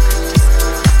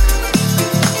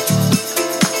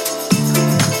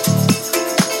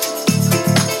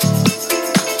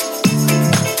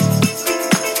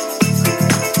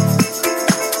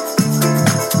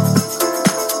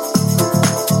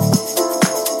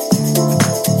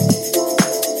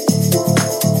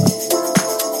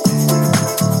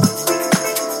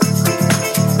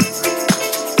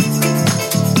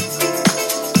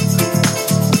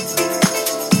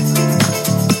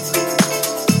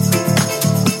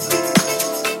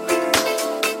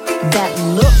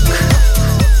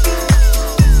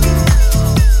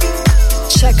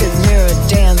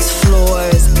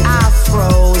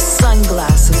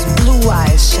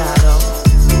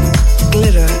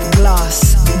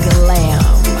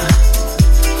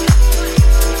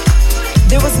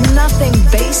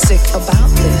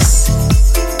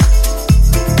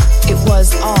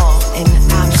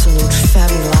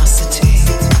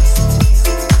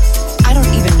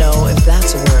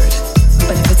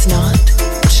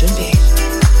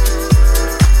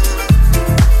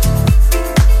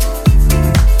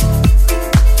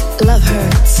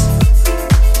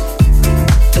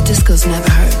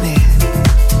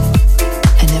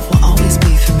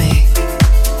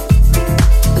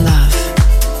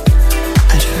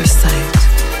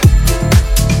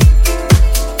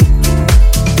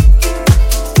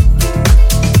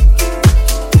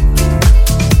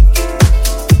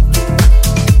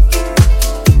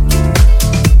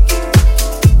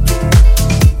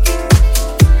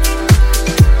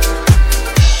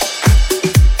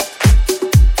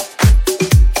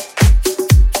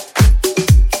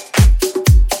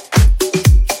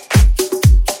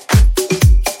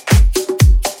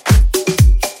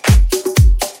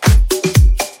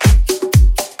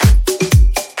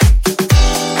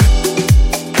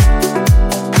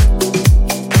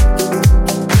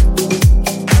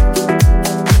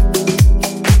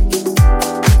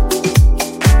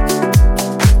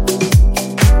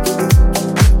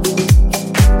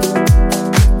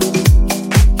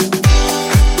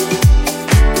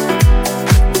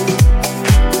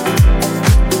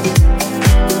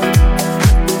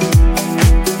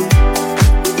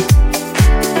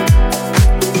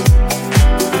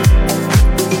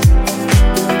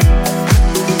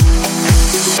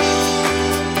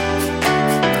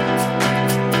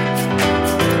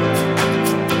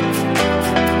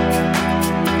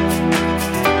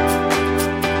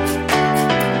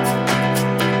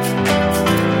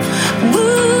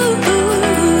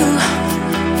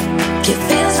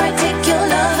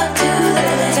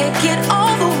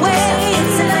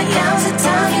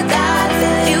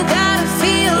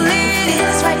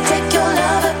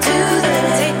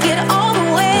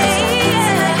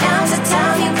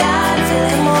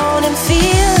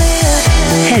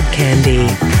 Hedkandi.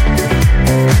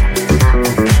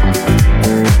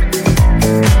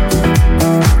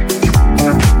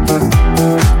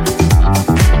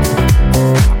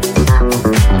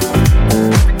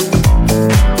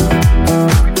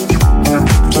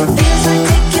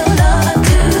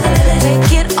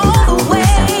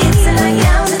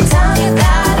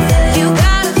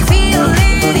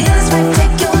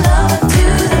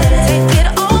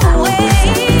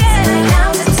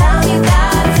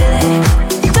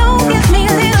 Don't give me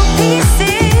a little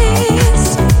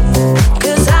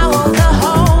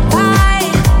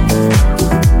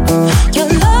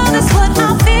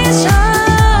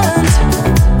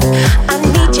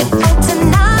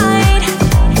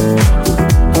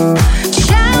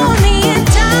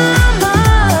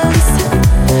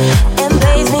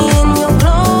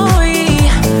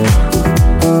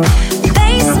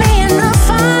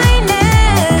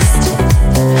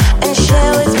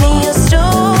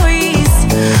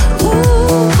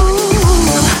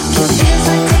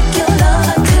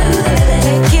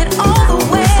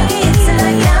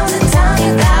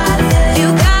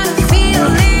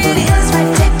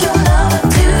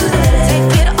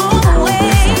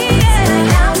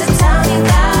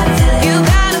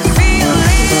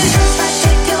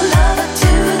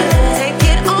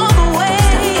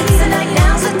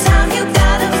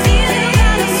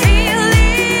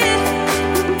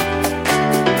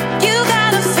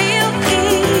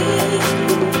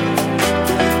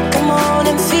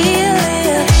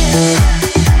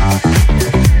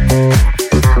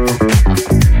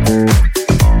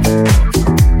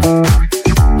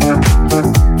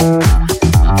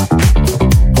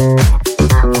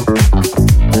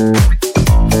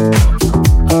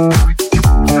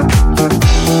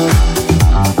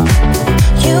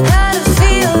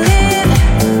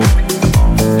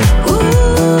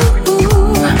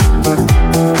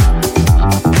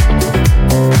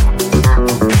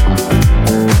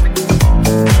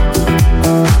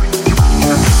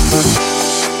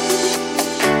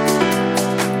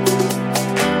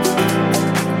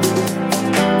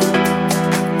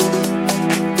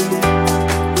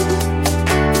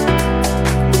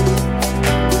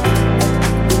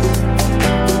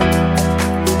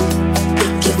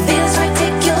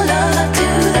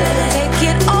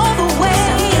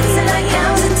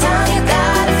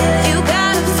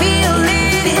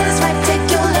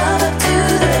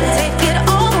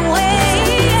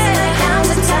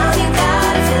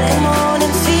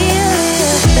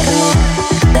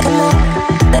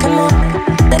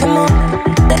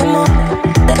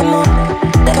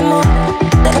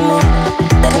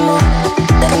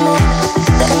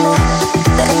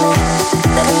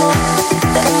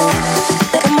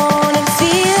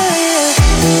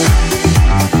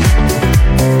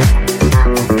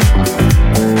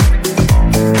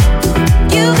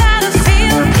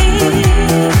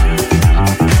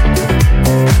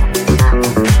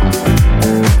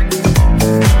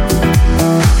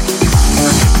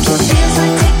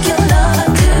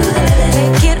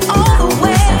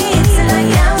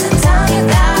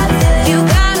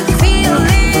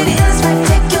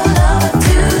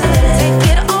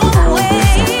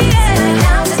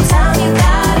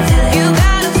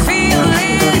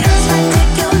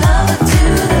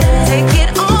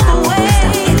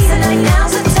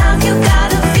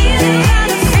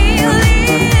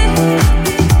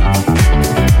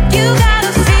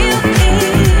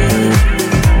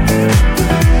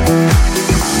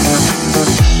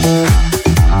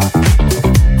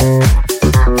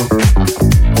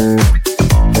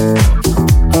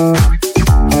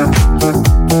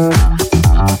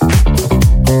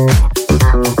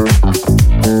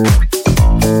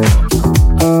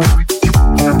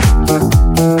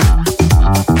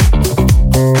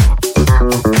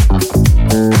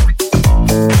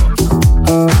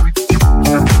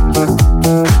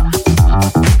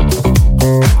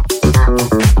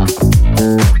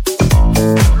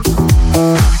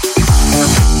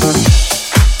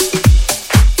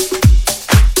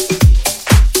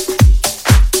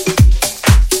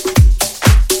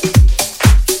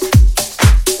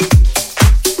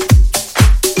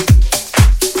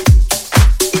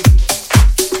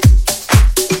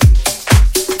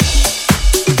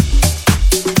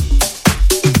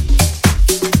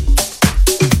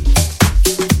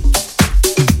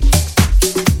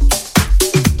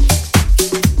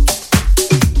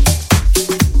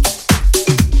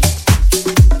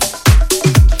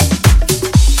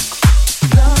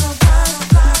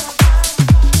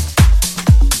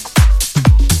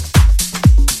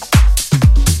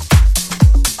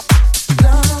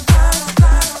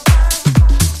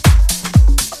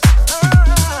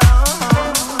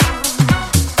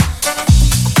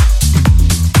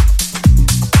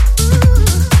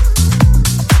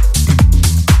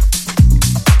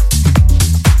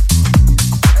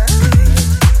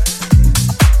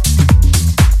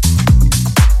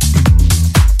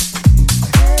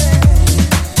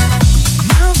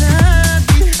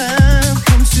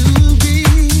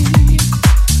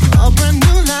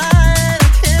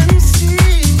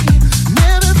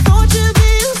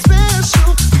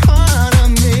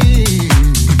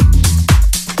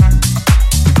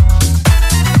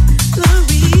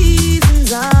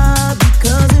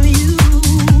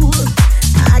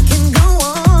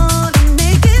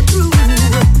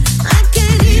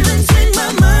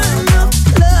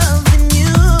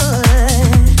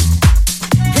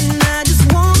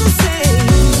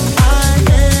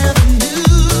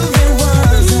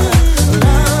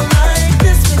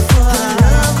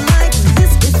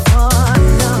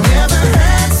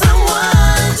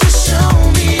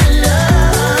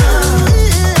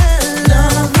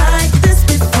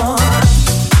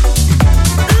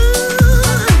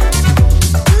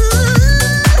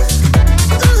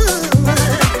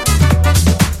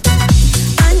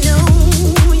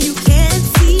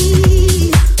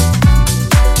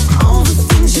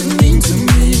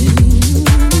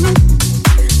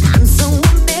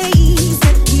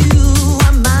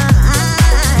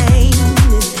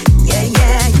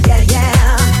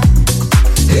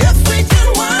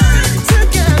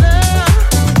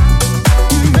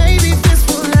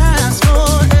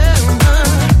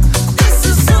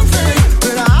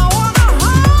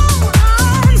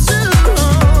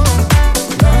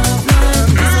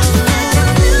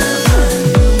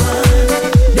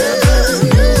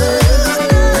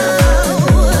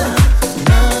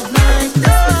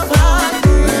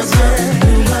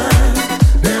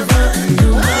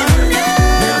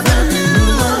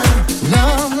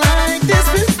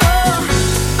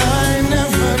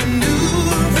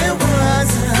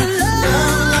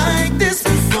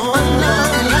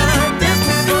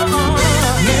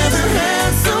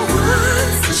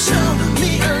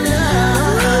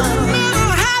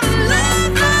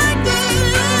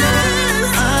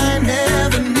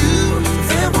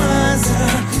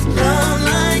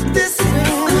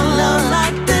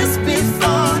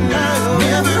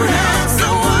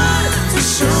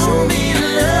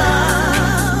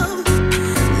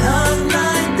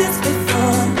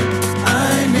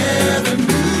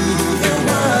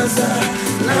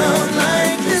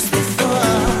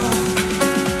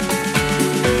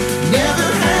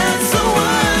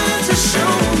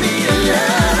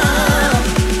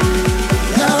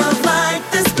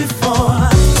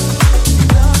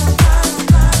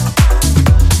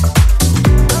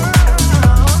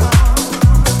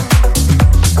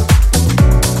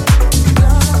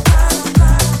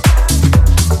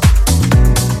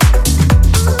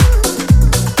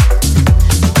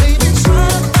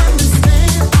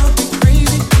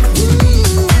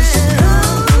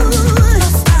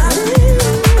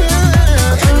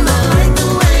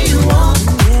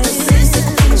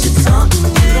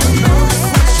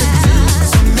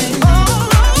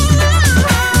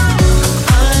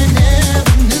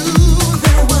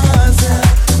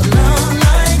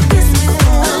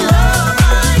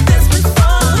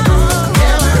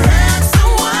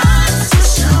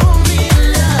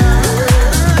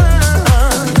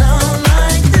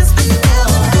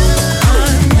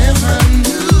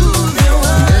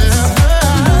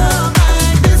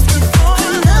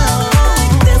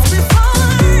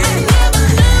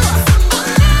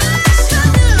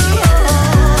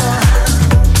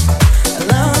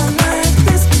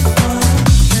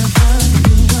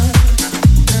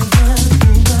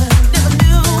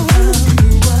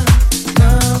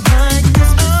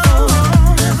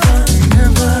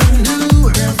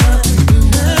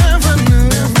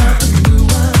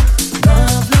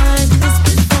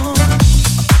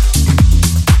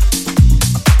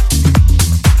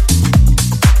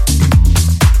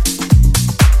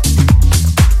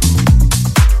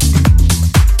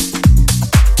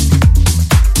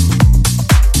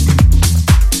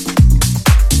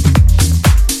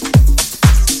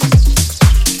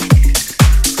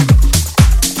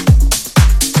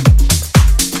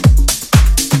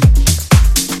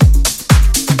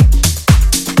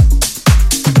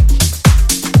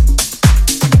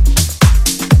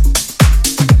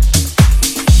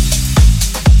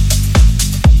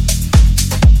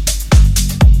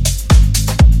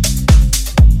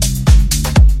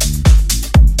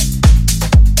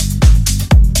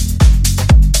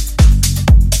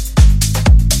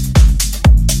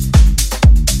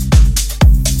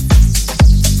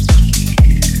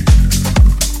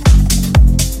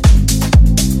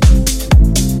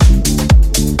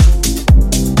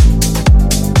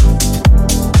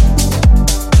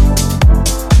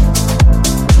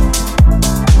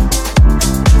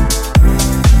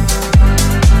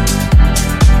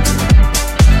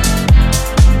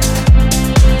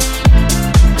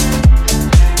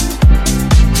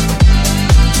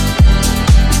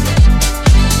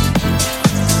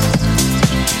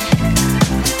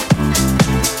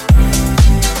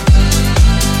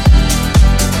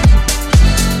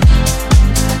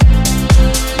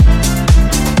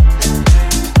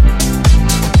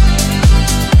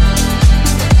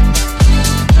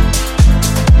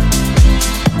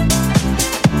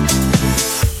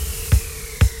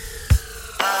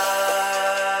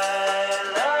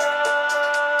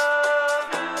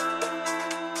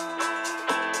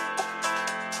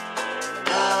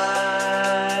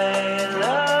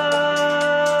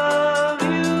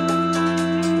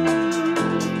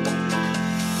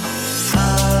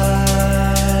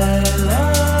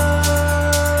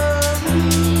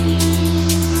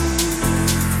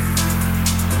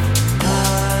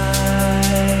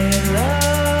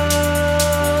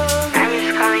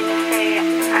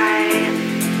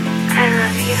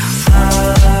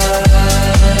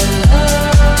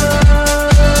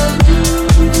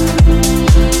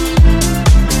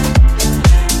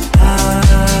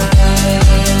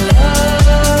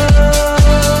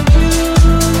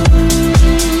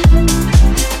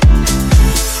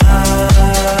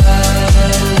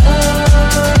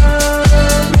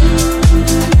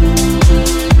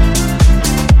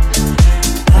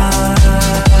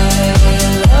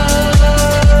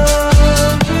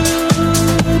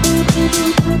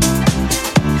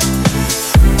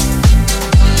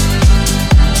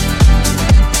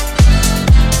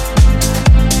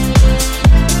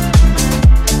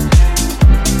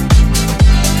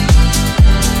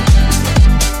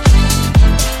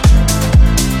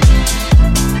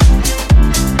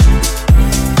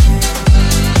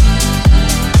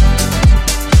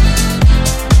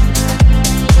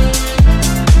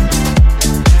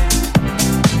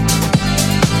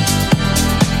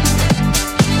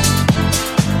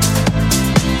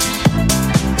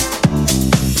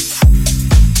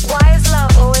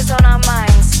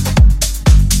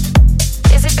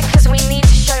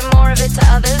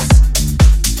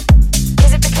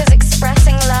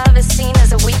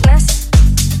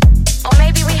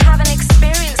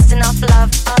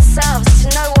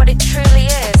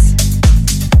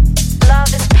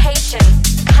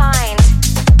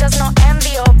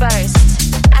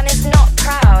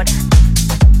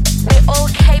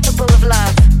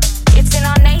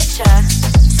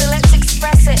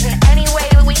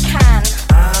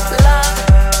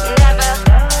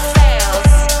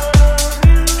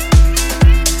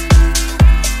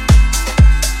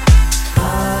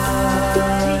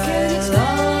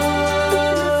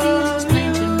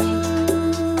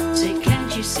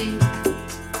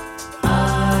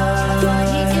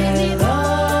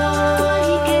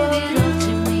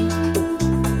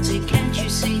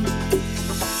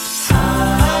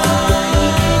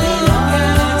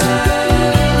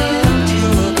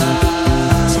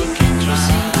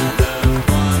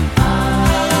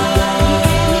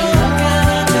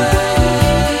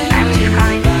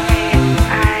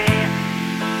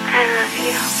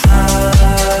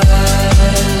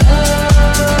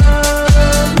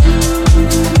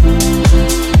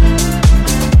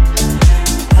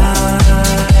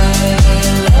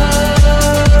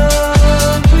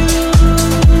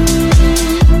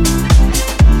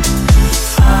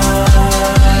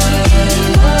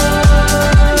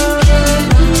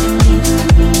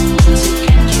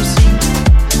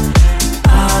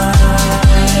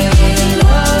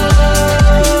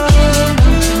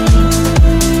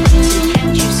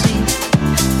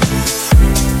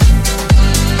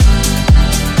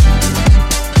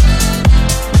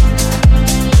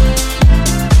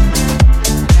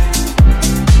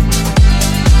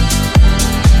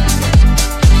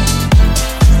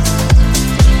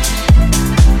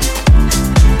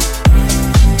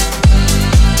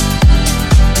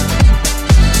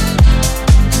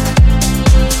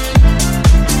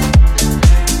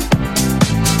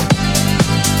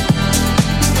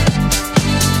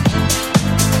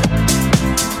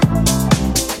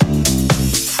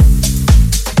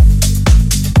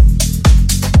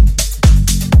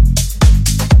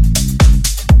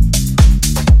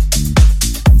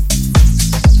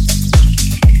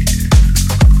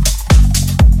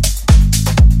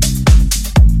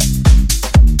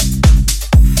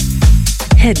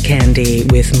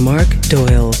Hedkandi with Mark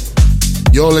Doyle.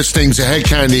 You're listening to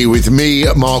Hedkandi with me,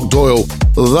 Mark Doyle.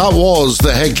 That was the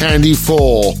Hedkandi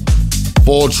 4.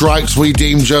 4 tracks we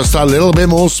deem just a little bit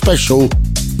more special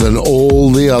than all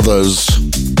the others.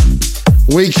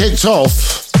 We kicked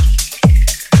off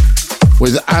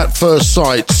with At First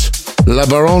Sight,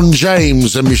 LeBron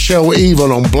James and Michelle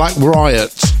Even on Black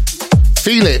Riot.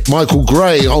 Feel It, Michael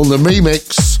Gray on the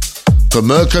remix for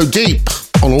Mirko Deep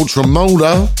on Ultra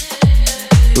Molder.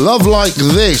 Love Like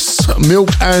This, Milk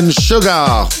and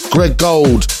Sugar, Greg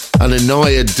Gold and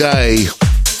Anaya Day.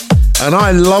 And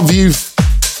I Love You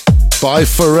by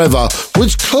Forever,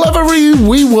 which cleverly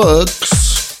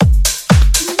reworks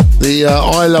the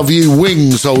I Love You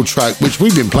Wings old track, which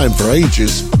we've been playing for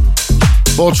ages.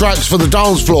 4 tracks for the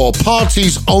dance floor,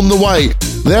 parties on the way.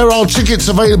 There are tickets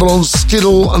available on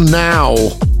Skiddle now.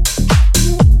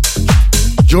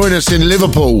 Join us in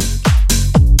Liverpool.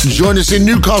 Join us in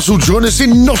Newcastle. Join us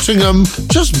in Nottingham.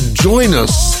 Just join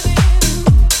us.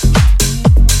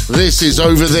 This is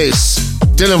Over This.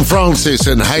 Dylan Francis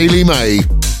and Hayley May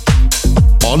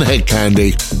on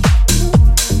Hedkandi.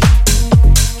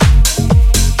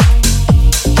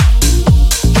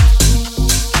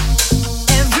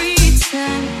 Every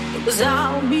time it was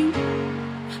all me,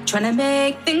 trying to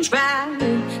make things right.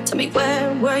 Tell me,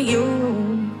 where were you?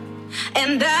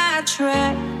 And I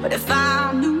tried, but if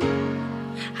I knew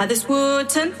how this would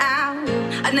turn out,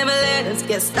 I'd never let us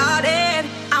get started.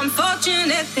 I'm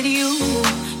fortunate that you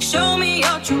showed me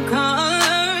your true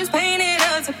colors, painted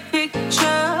us a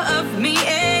picture of me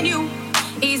and you.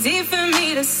 Easy for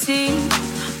me to see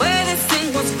where this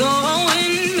thing was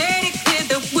going, made it clear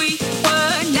that we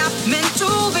were not meant to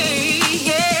be.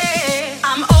 Yeah,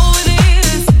 I'm over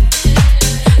this.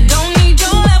 Don't need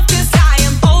your love 'cause I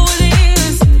am over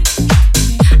this.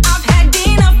 I've had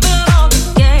enough of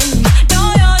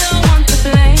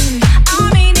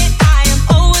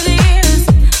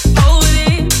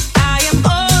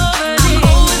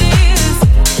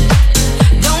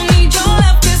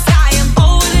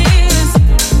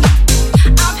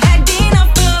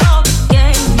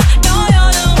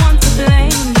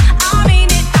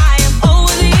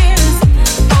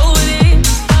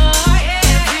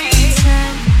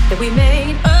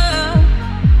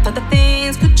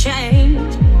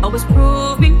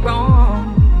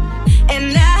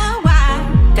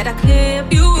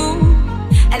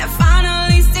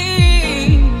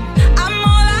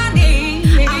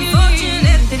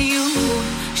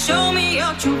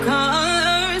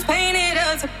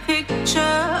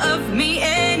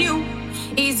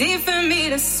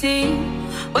to see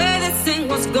where this thing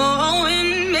was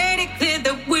going. Made it clear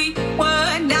that we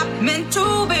were not meant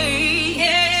to be.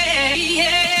 Yeah,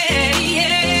 yeah,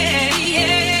 yeah,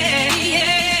 yeah,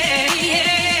 yeah,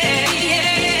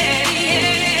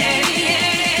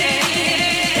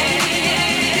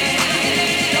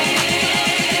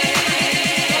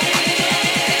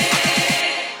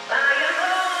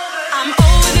 I'm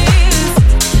over this.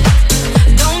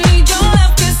 Don't need your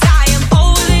love 'cause I am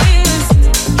over this.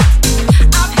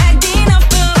 I've had enough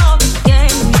of all the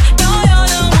games. No, you're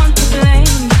the one to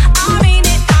blame. I mean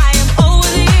it. I am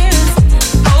over this.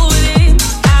 Over this.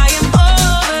 I am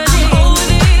over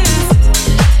this.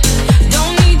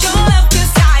 Don't need your love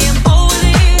 'cause I am over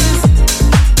this.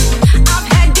 I've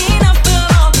had enough of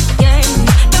all the games.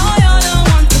 No, you're the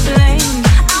one to blame.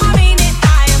 I mean it.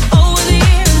 I am over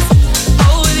this.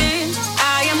 Over this.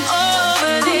 I am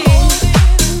over this.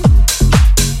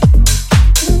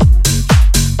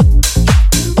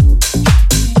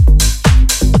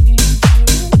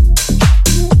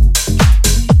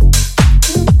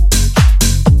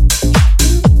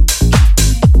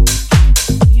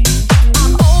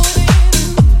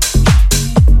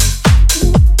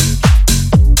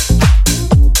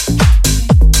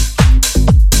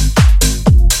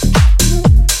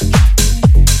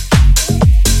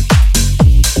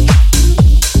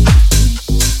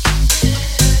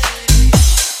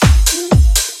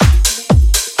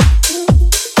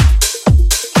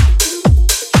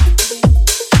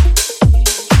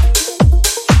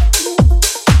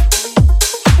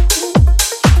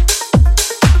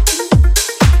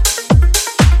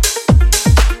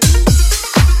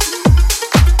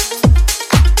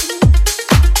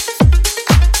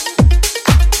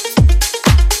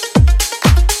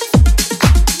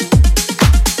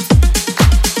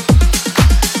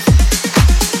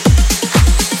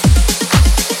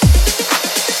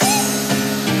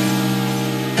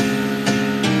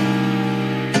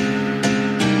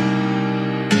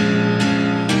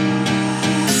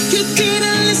 You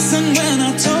didn't listen when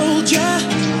I told ya.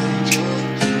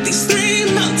 These 3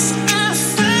 months I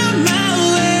found my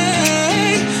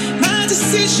way. My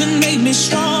decision made me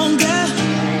stronger.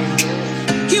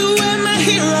 You were my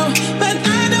hero, but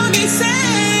I don't need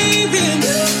saving.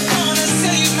 You wanna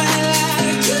save my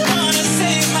life. You wanna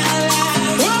save my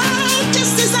life. Oh,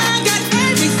 just as I got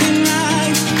everything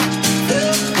right. You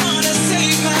wanna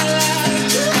save my life.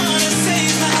 You wanna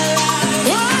save my life.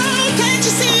 Oh, can't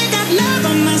you see you got love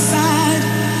on my side?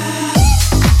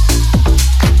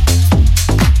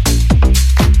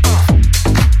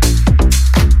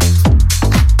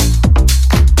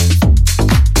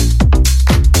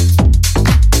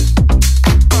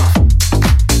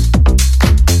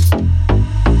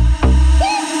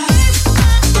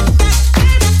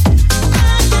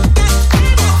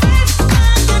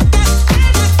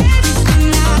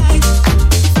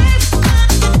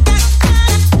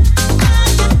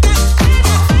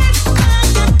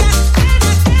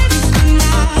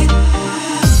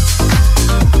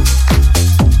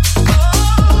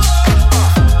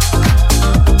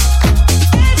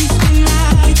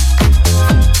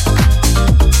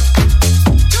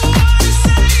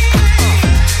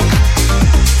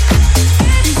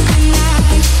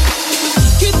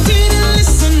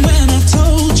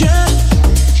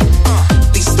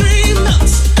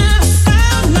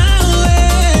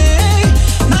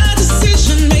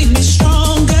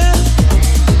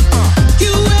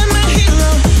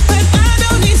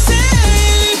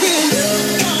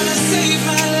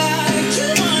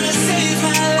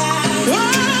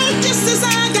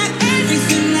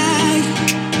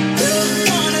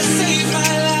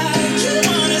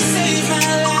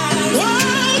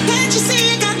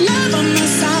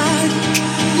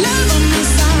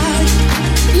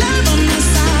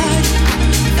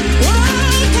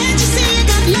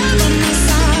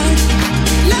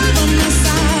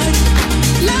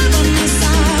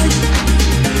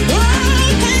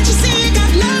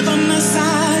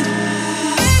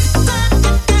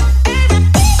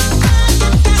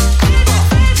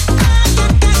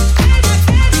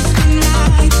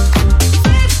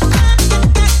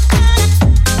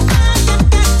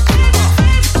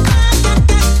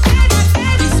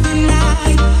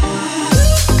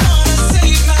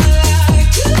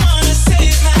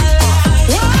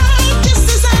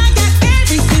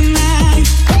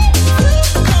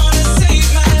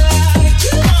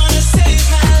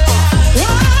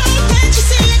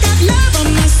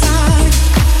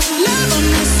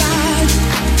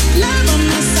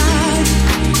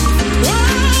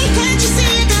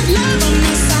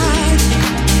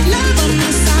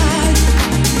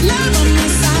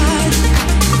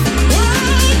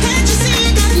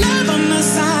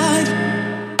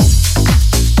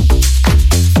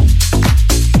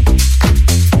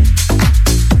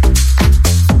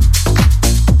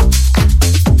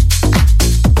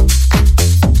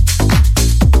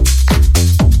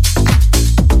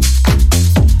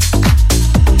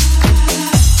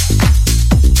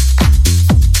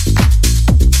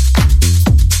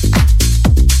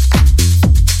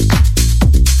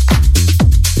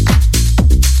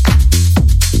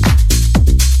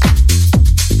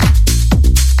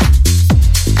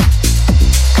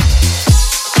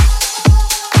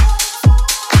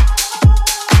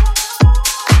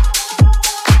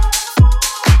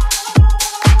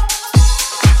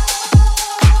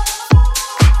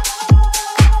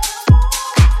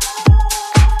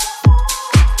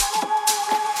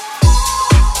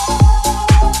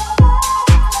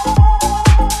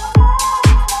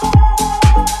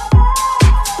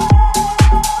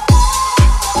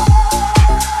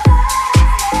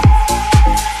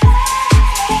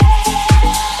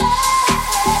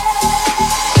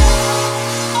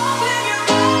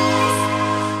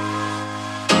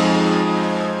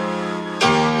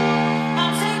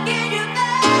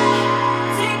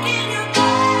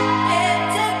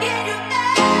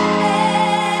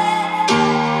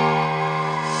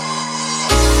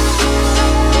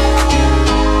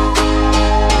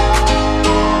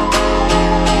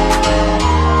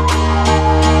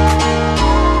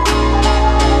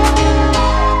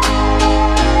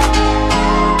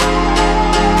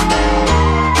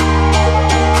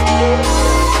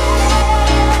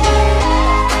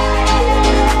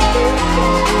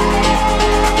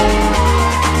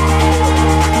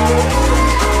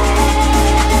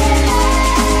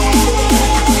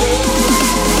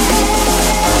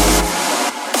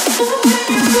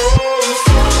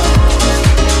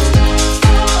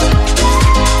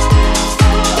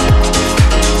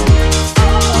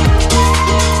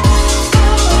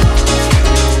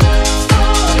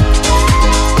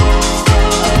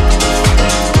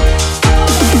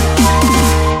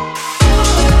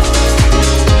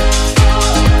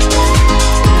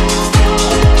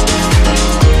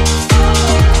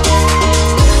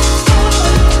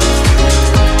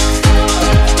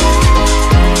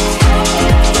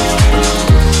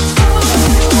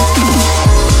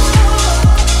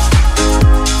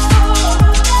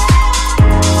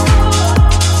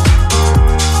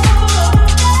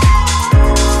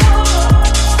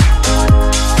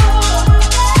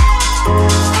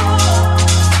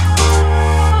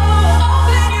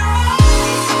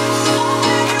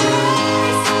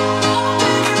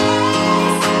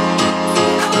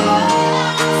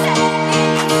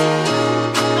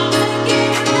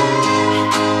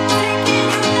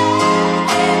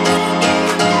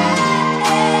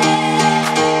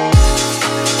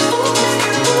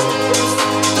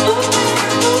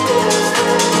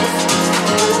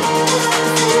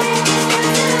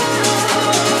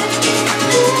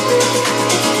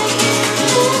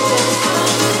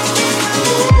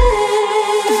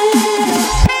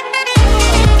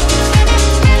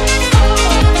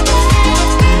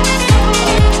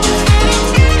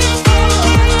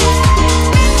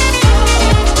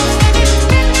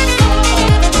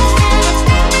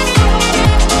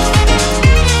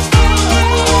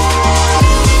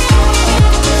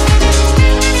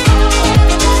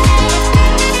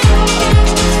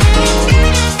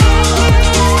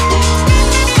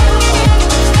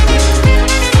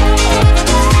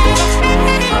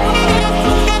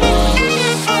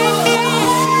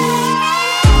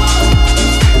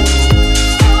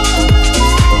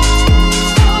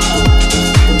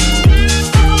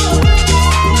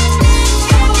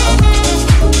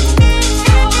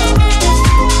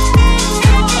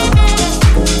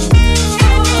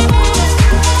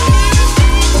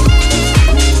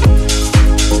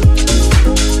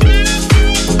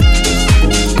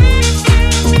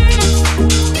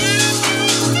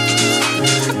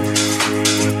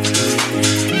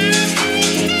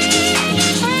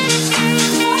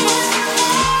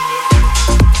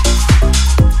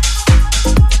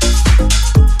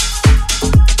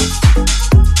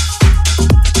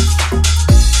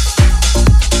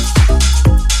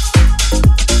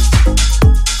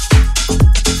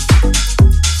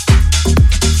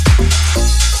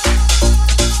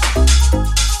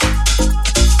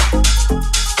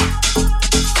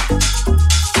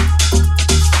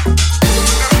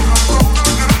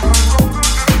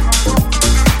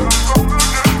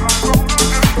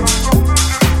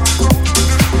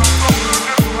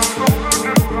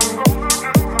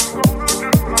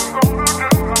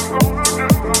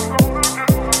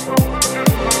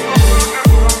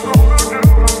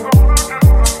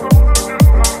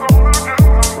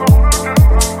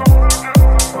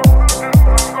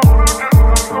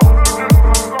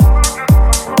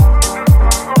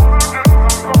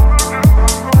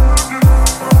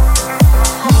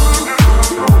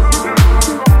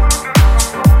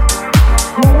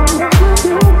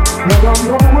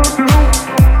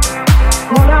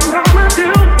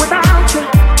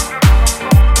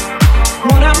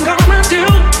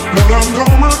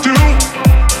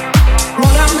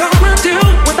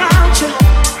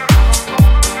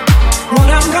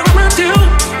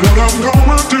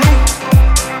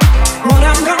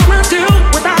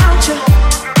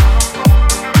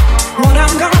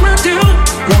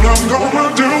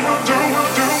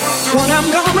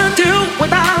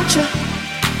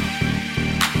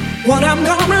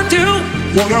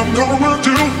 What I'm gonna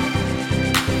do.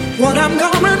 What I'm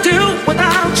gonna do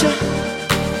without you.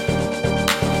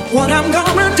 What I'm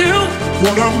gonna do.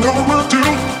 What I'm gonna do.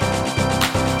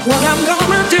 What I'm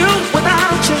gonna do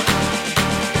without you.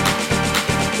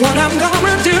 What I'm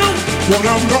gonna do. What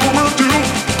I'm gonna do.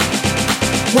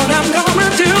 What I'm gonna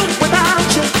do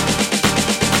without you.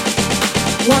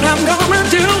 What I'm gonna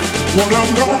do. What I'm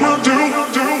gonna do.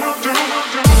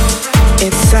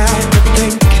 It's sad to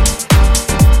think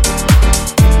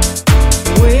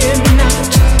we're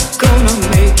not gonna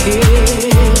make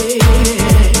it,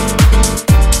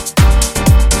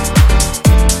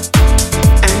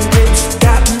 and it's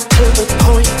gotten to the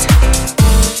point.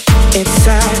 It's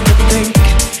sad to think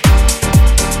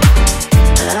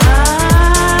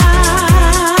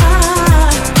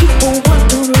people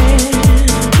wondering.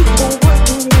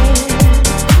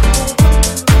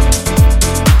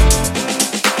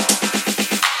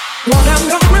 What I'm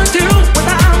gonna do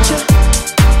without you.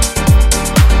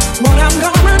 What I'm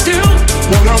gonna do.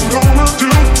 What I'm gonna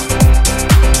do.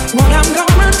 What I'm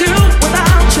gonna do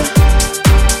without you.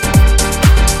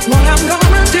 What I'm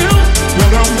gonna do.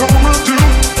 What I'm gonna do.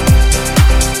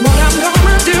 What I'm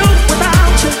gonna do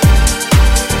without you.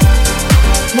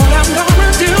 What I'm gonna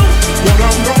do. What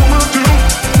I'm gonna do.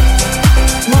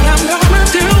 What I'm gonna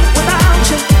do without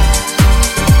you.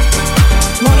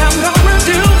 What I'm gonna do.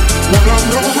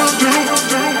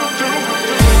 What I'm gonna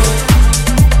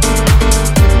do.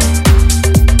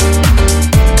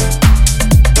 What I'm gonna do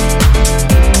without you.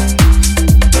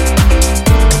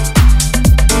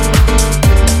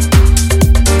 What I'm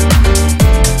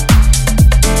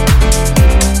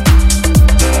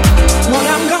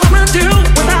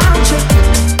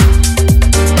gonna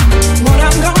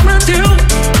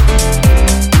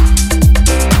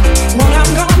do. What I'm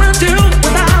gonna do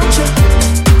without you.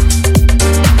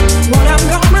 What I'm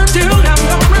gonna do. I'm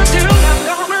gonna do.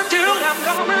 I'm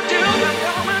gonna do. I'm gonna do. I'm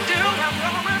gonna do. I'm gonna do. I'm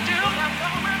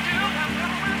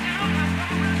gonna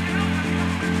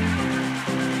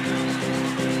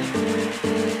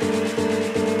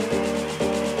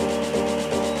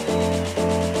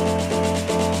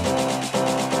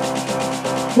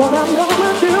What I'm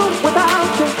gonna do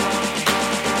without you.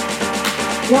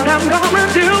 What I'm gonna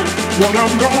do. What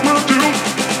I'm gonna do.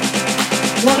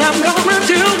 What I'm gonna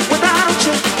do without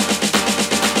you.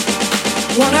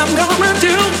 What I'm gonna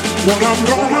do. What I'm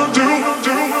gonna do.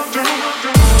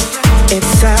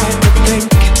 It's sad to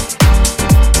think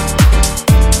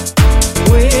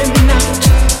we're not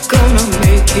gonna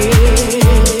make it.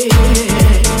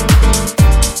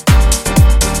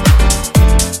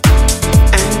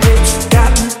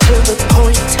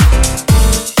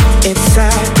 It's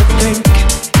sad to think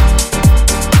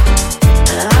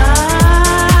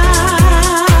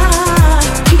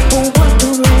people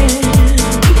wondering.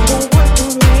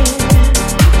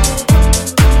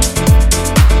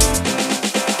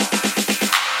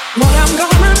 What I'm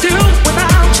gonna do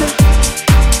without you.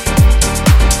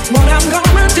 What I'm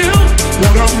gonna do.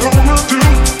 What I'm gonna do.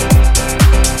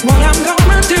 What I'm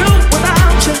gonna do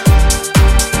without you.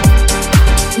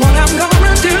 What I'm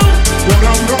gonna do. What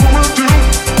I'm gonna do.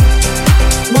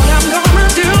 What I'm gonna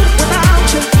do without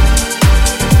you.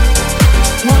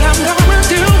 What I'm gonna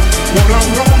do. What I'm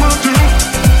gonna do.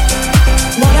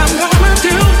 What I'm gonna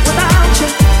do without you.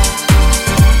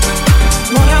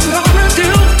 What I'm gonna do.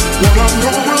 What I'm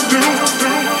gonna do.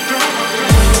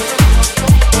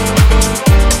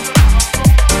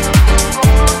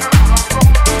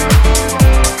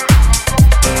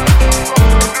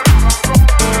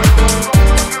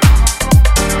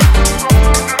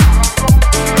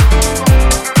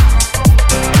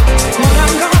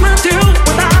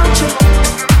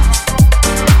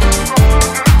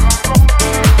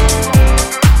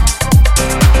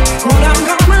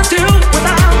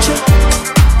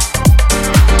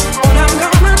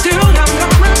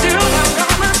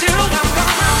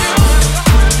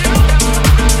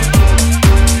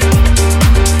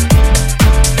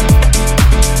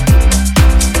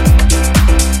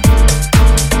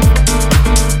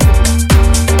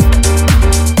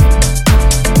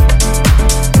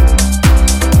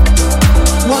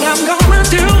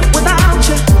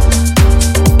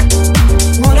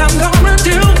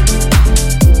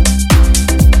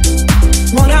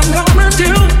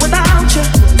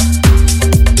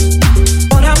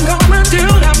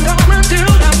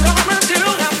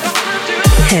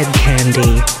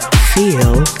 Hedkandi.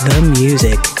 Feel the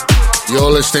music.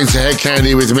 You're listening to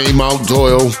Hedkandi with me, Mark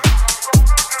Doyle.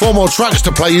 4 more tracks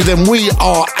to play you, then we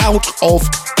are out of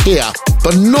here.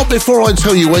 But not before I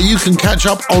tell you where you can catch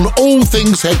up on all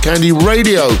things Hedkandi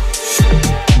Radio.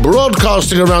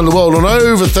 Broadcasting around the world on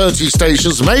over 30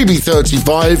 stations, maybe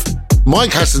 35.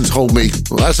 Mike hasn't told me,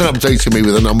 hasn't updated me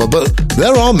with a number, but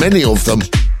there are many of them.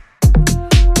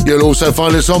 You'll also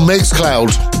find us on Mixcloud,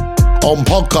 on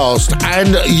podcast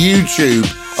and YouTube.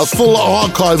 A full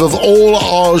archive of all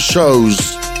our shows.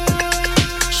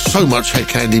 So much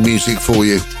Hedkandi music for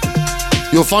you.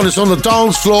 You'll find us on the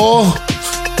dance floor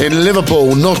in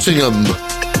Liverpool, Nottingham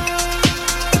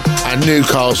and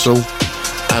Newcastle,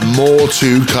 and more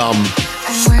to come.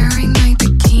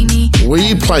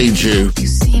 We played you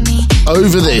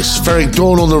Over This, Ferric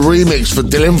Dawn on the remix for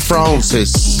Dylan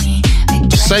Francis.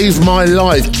 Save My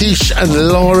Life, Keish and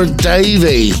Laura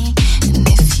Davey.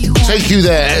 Take You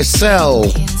There, Estelle,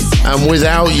 and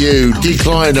Without You,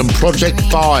 Decline and Project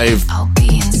 5.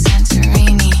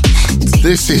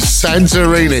 This is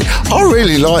Santorini. I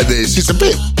really like this. It's a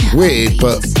bit weird,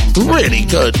 but really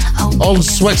good. On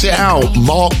Sweat It Out,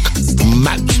 Mark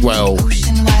Maxwell.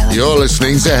 You're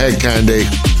listening to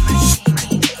Hedkandi.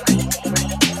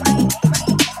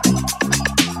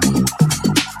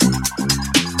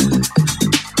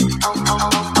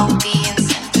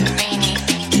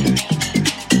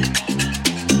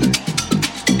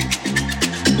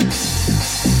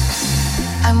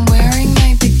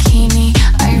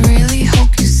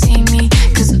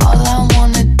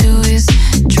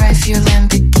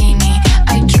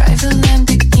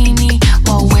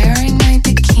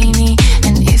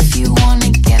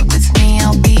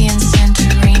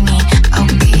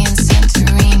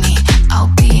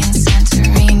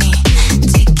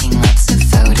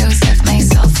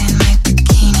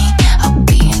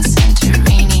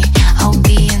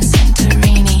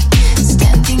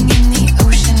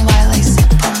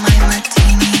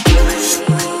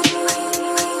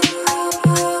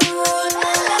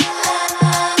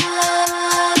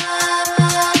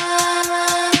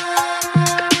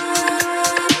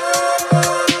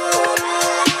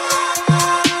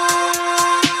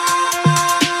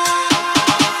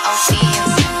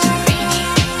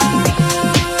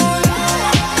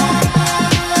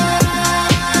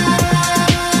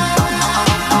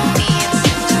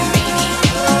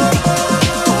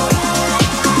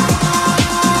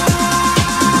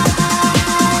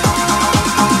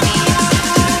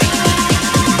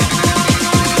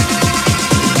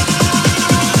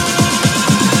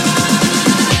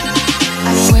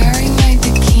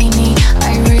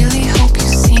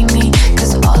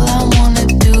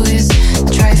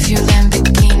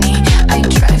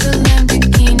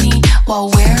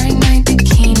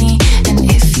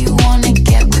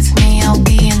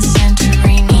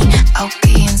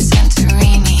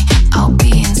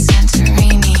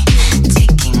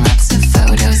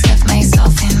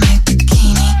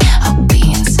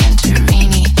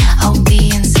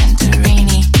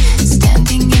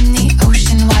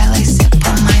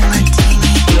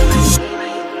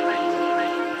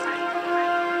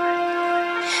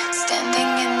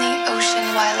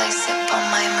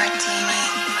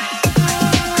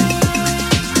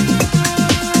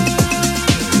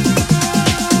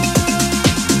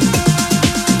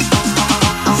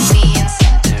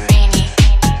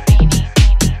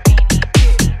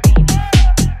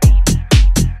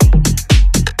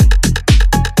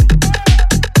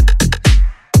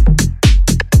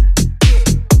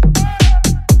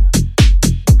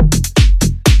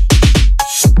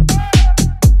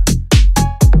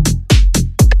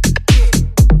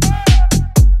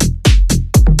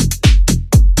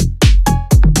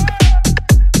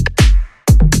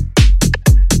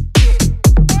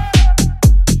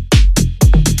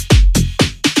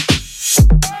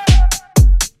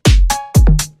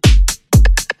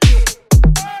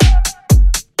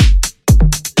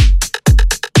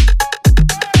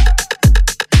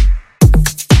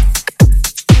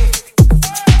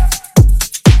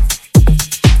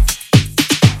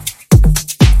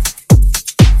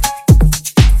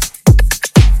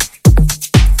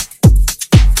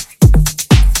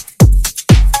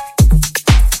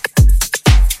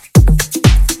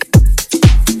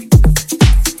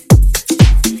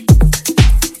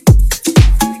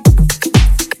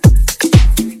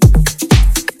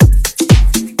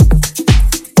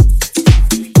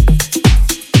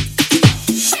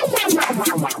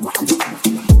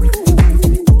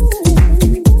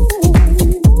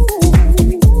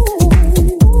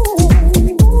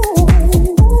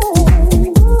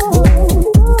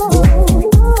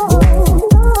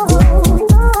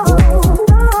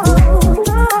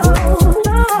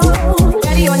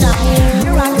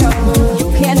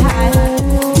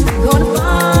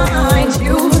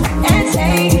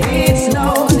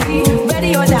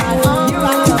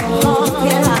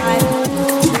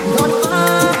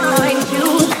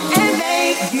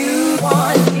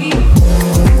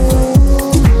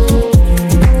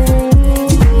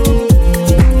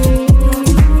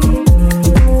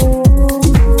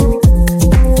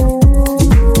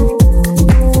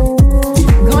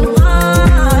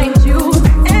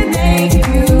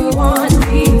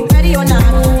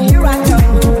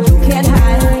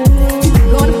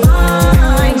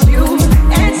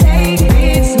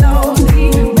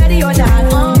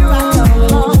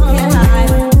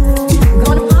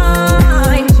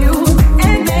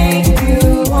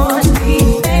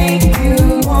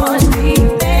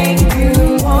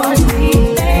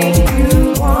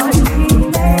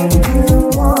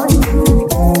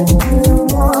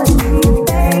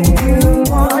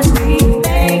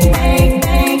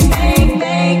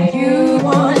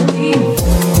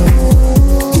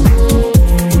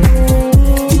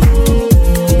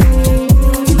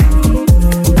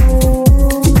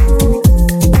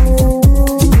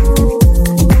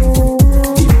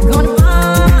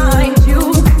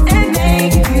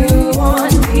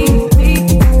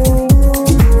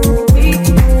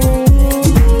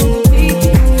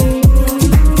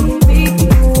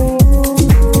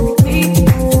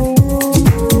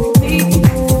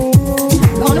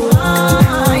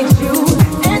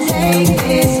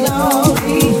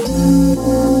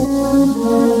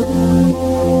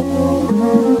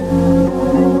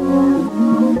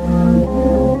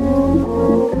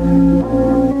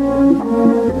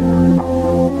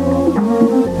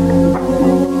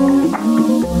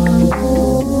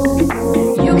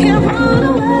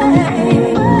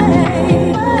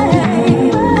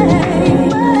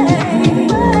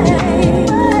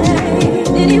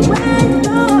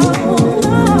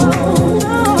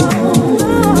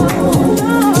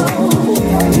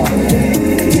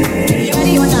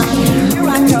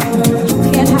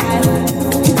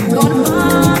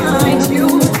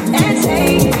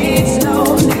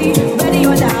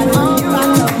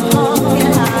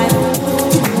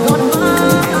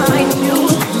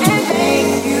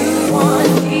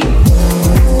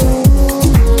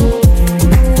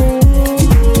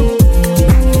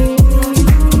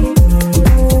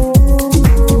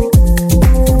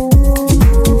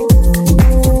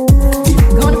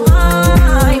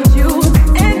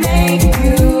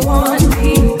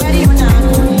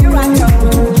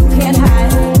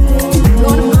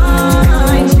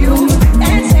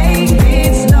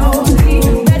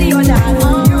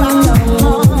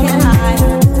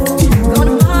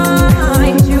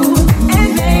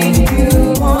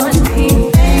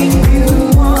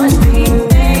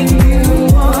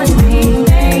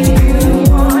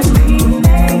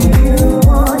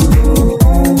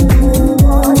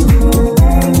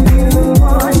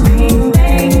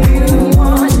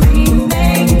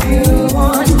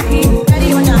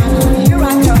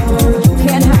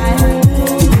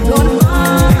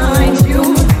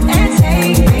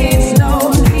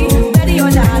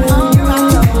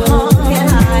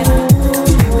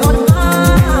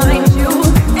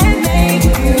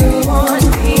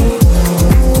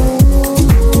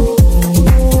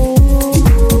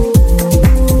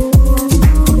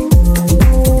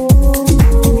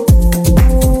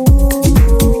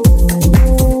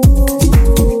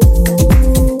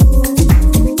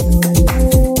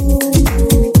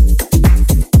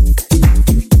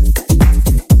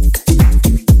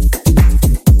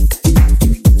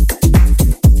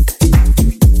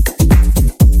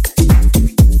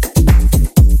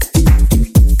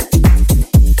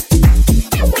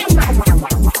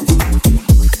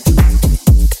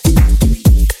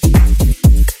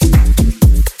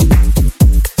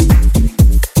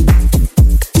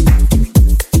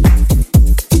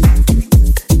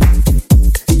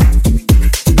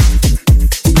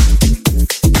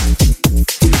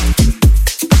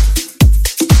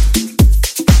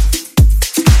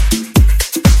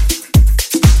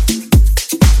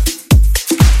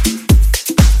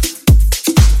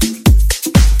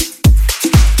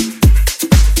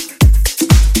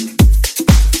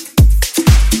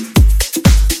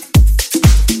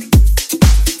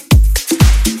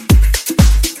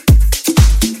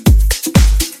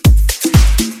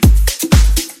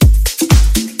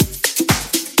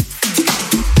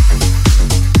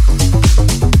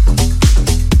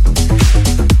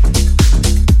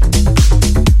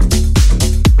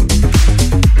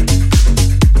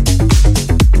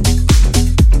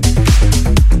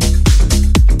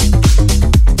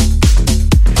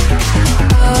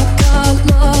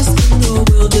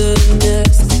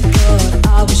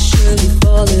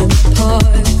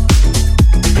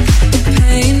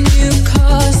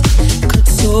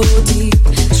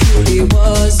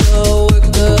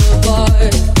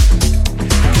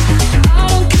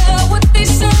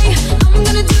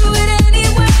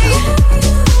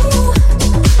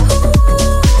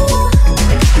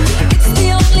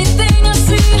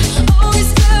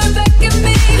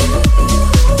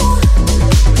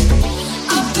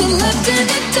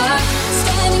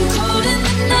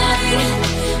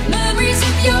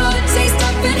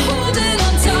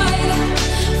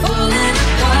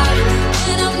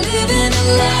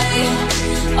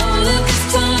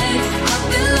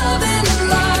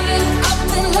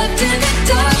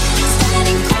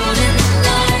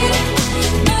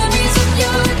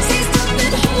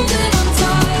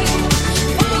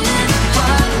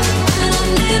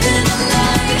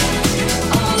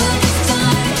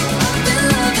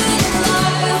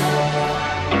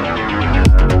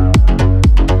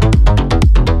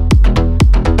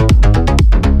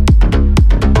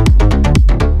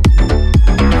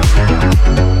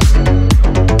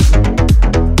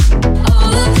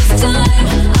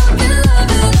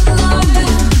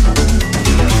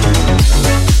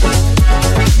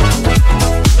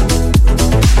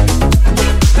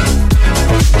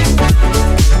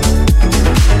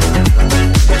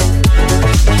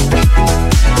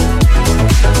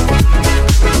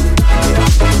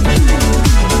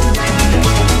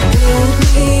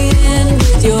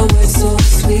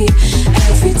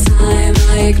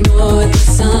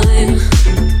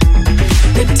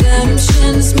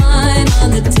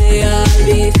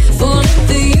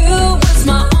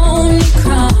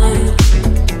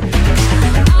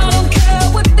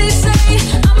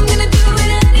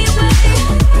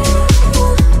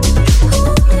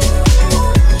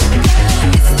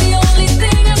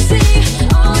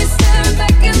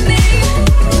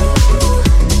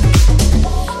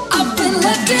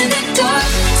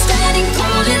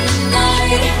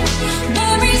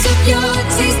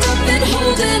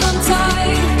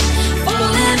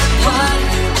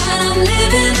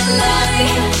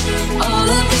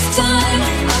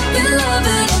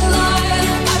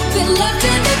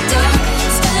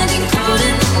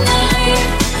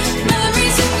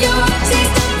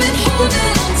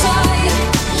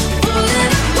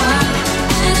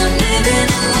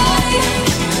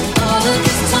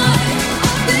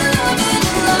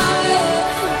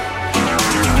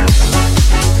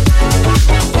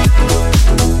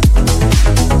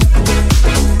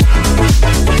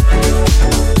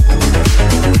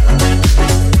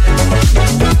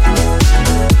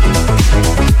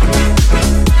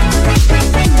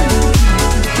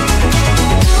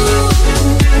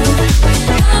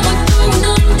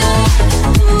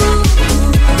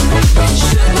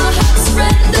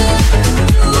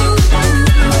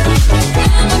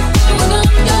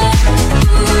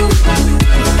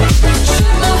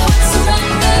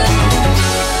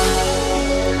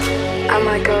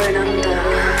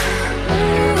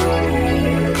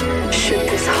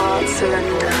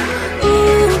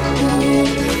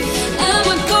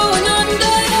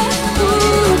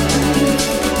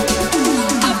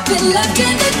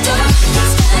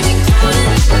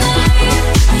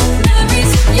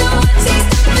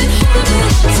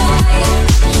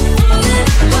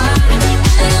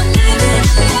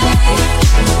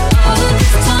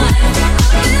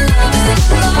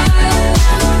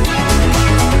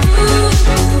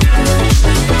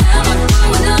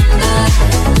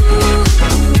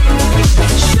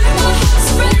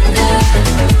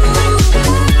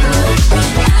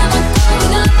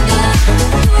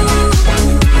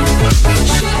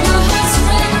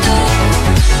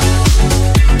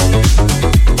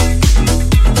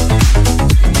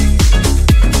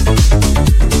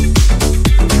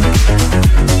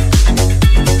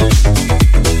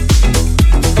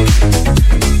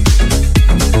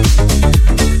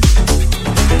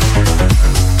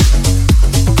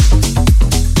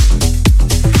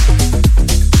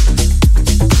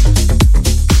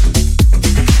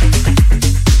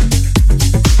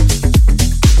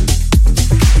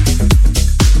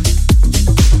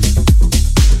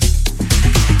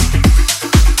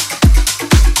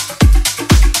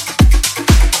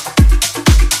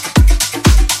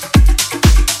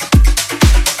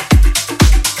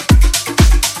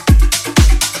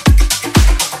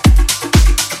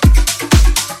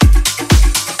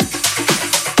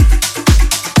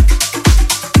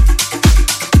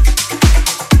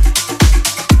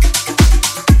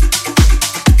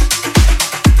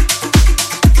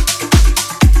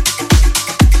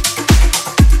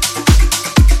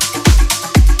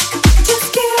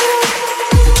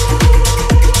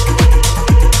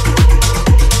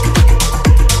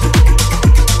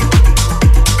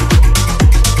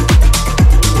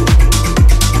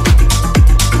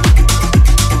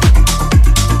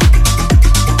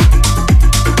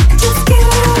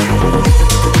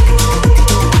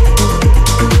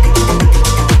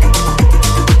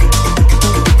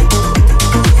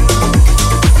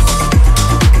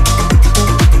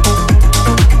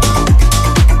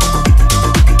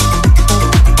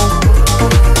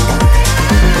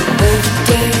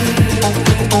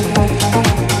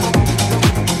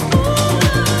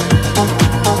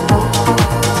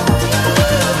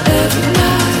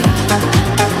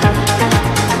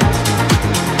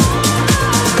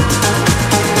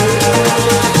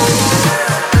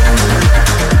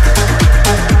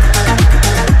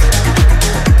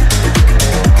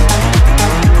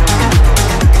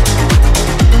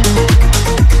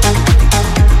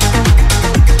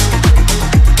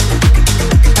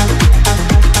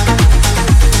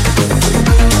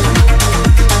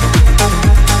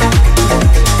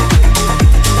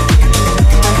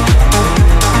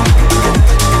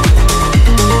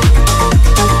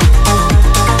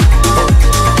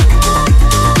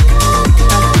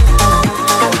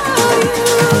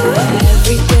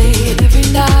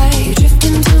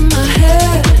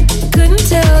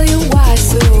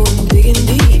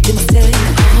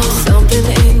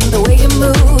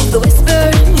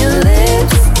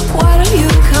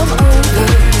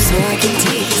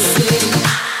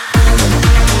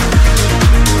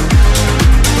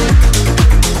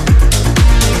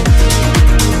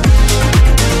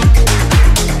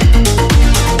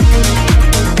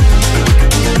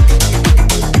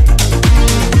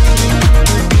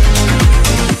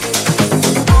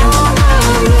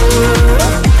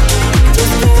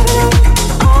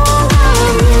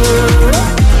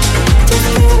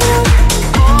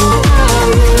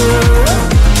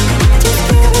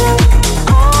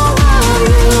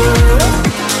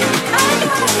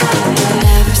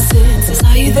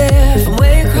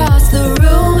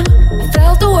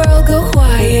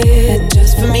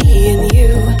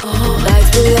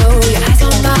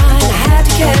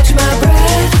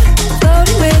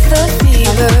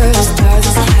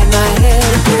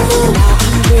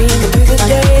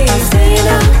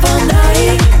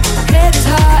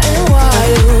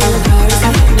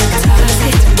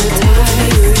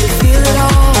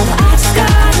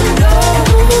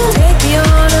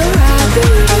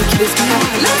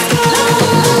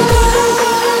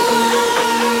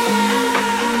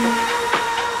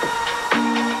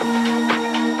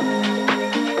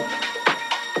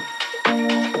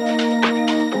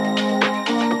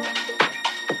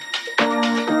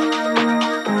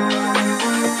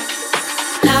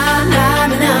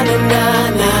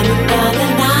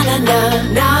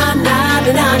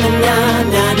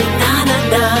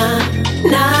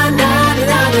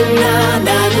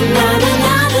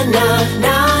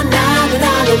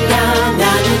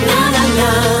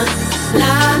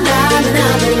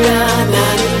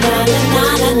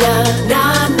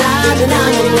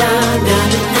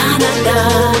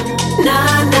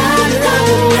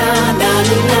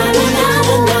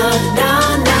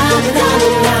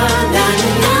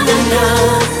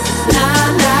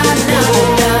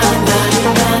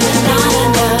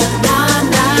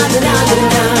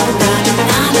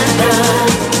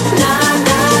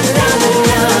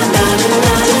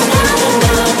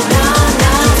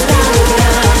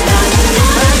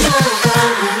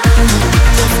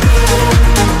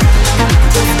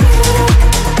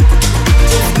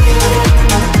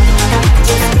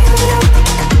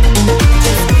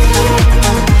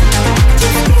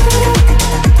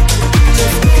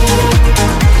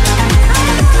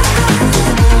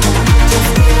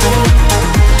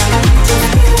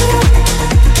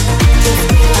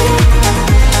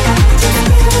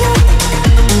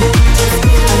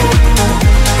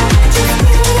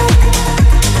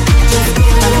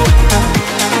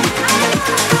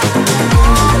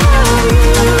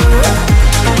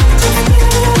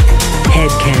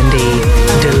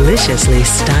 very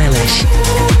stylish.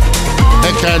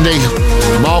 Hedkandi,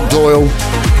 Mark Doyle,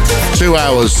 2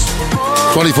 hours,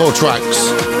 24 tracks.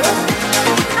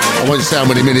 I won't say how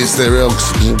many minutes there are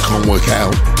because I can't work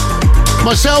out.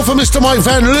 Myself and Mr. Mike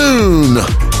Van Loon.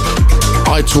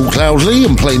 I talk loudly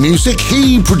and play music.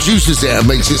 He produces it and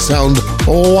makes it sound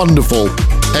wonderful.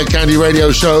 Hedkandi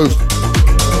Radio Show.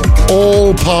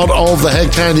 All part of the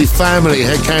Hedkandi family,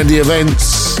 Hedkandi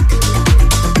events.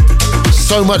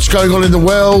 So much going on in the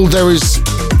world.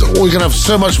 We're going to have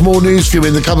so much more news for you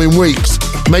in the coming weeks.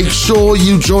 Make sure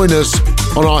you join us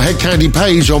on our Hedkandi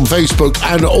page on Facebook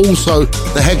and also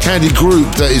the Hedkandi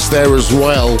group that is there as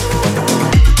well.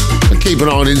 And keep an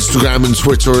eye on Instagram and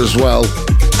Twitter as well.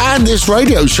 And this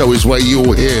radio show is where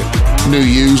you'll hear new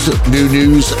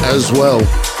news as well.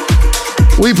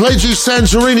 We played you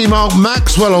Santorini, Mark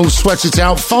Maxwell on Sweat It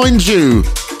Out. Find You.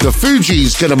 The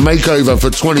Fugees get a makeover for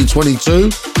 2022.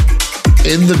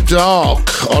 In the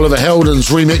Dark, Oliver Heldens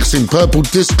remixing Purple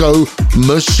Disco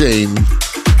Machine.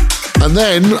 And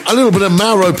then a little bit of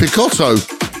Mauro Picotto.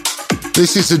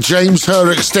 This is a James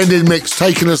Hurr extended mix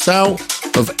taking us out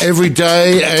of Every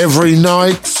Day, Every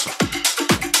Night.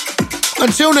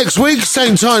 Until next week,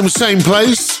 same time, same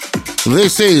place.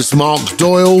 This is Mark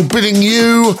Doyle bidding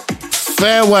you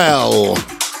farewell.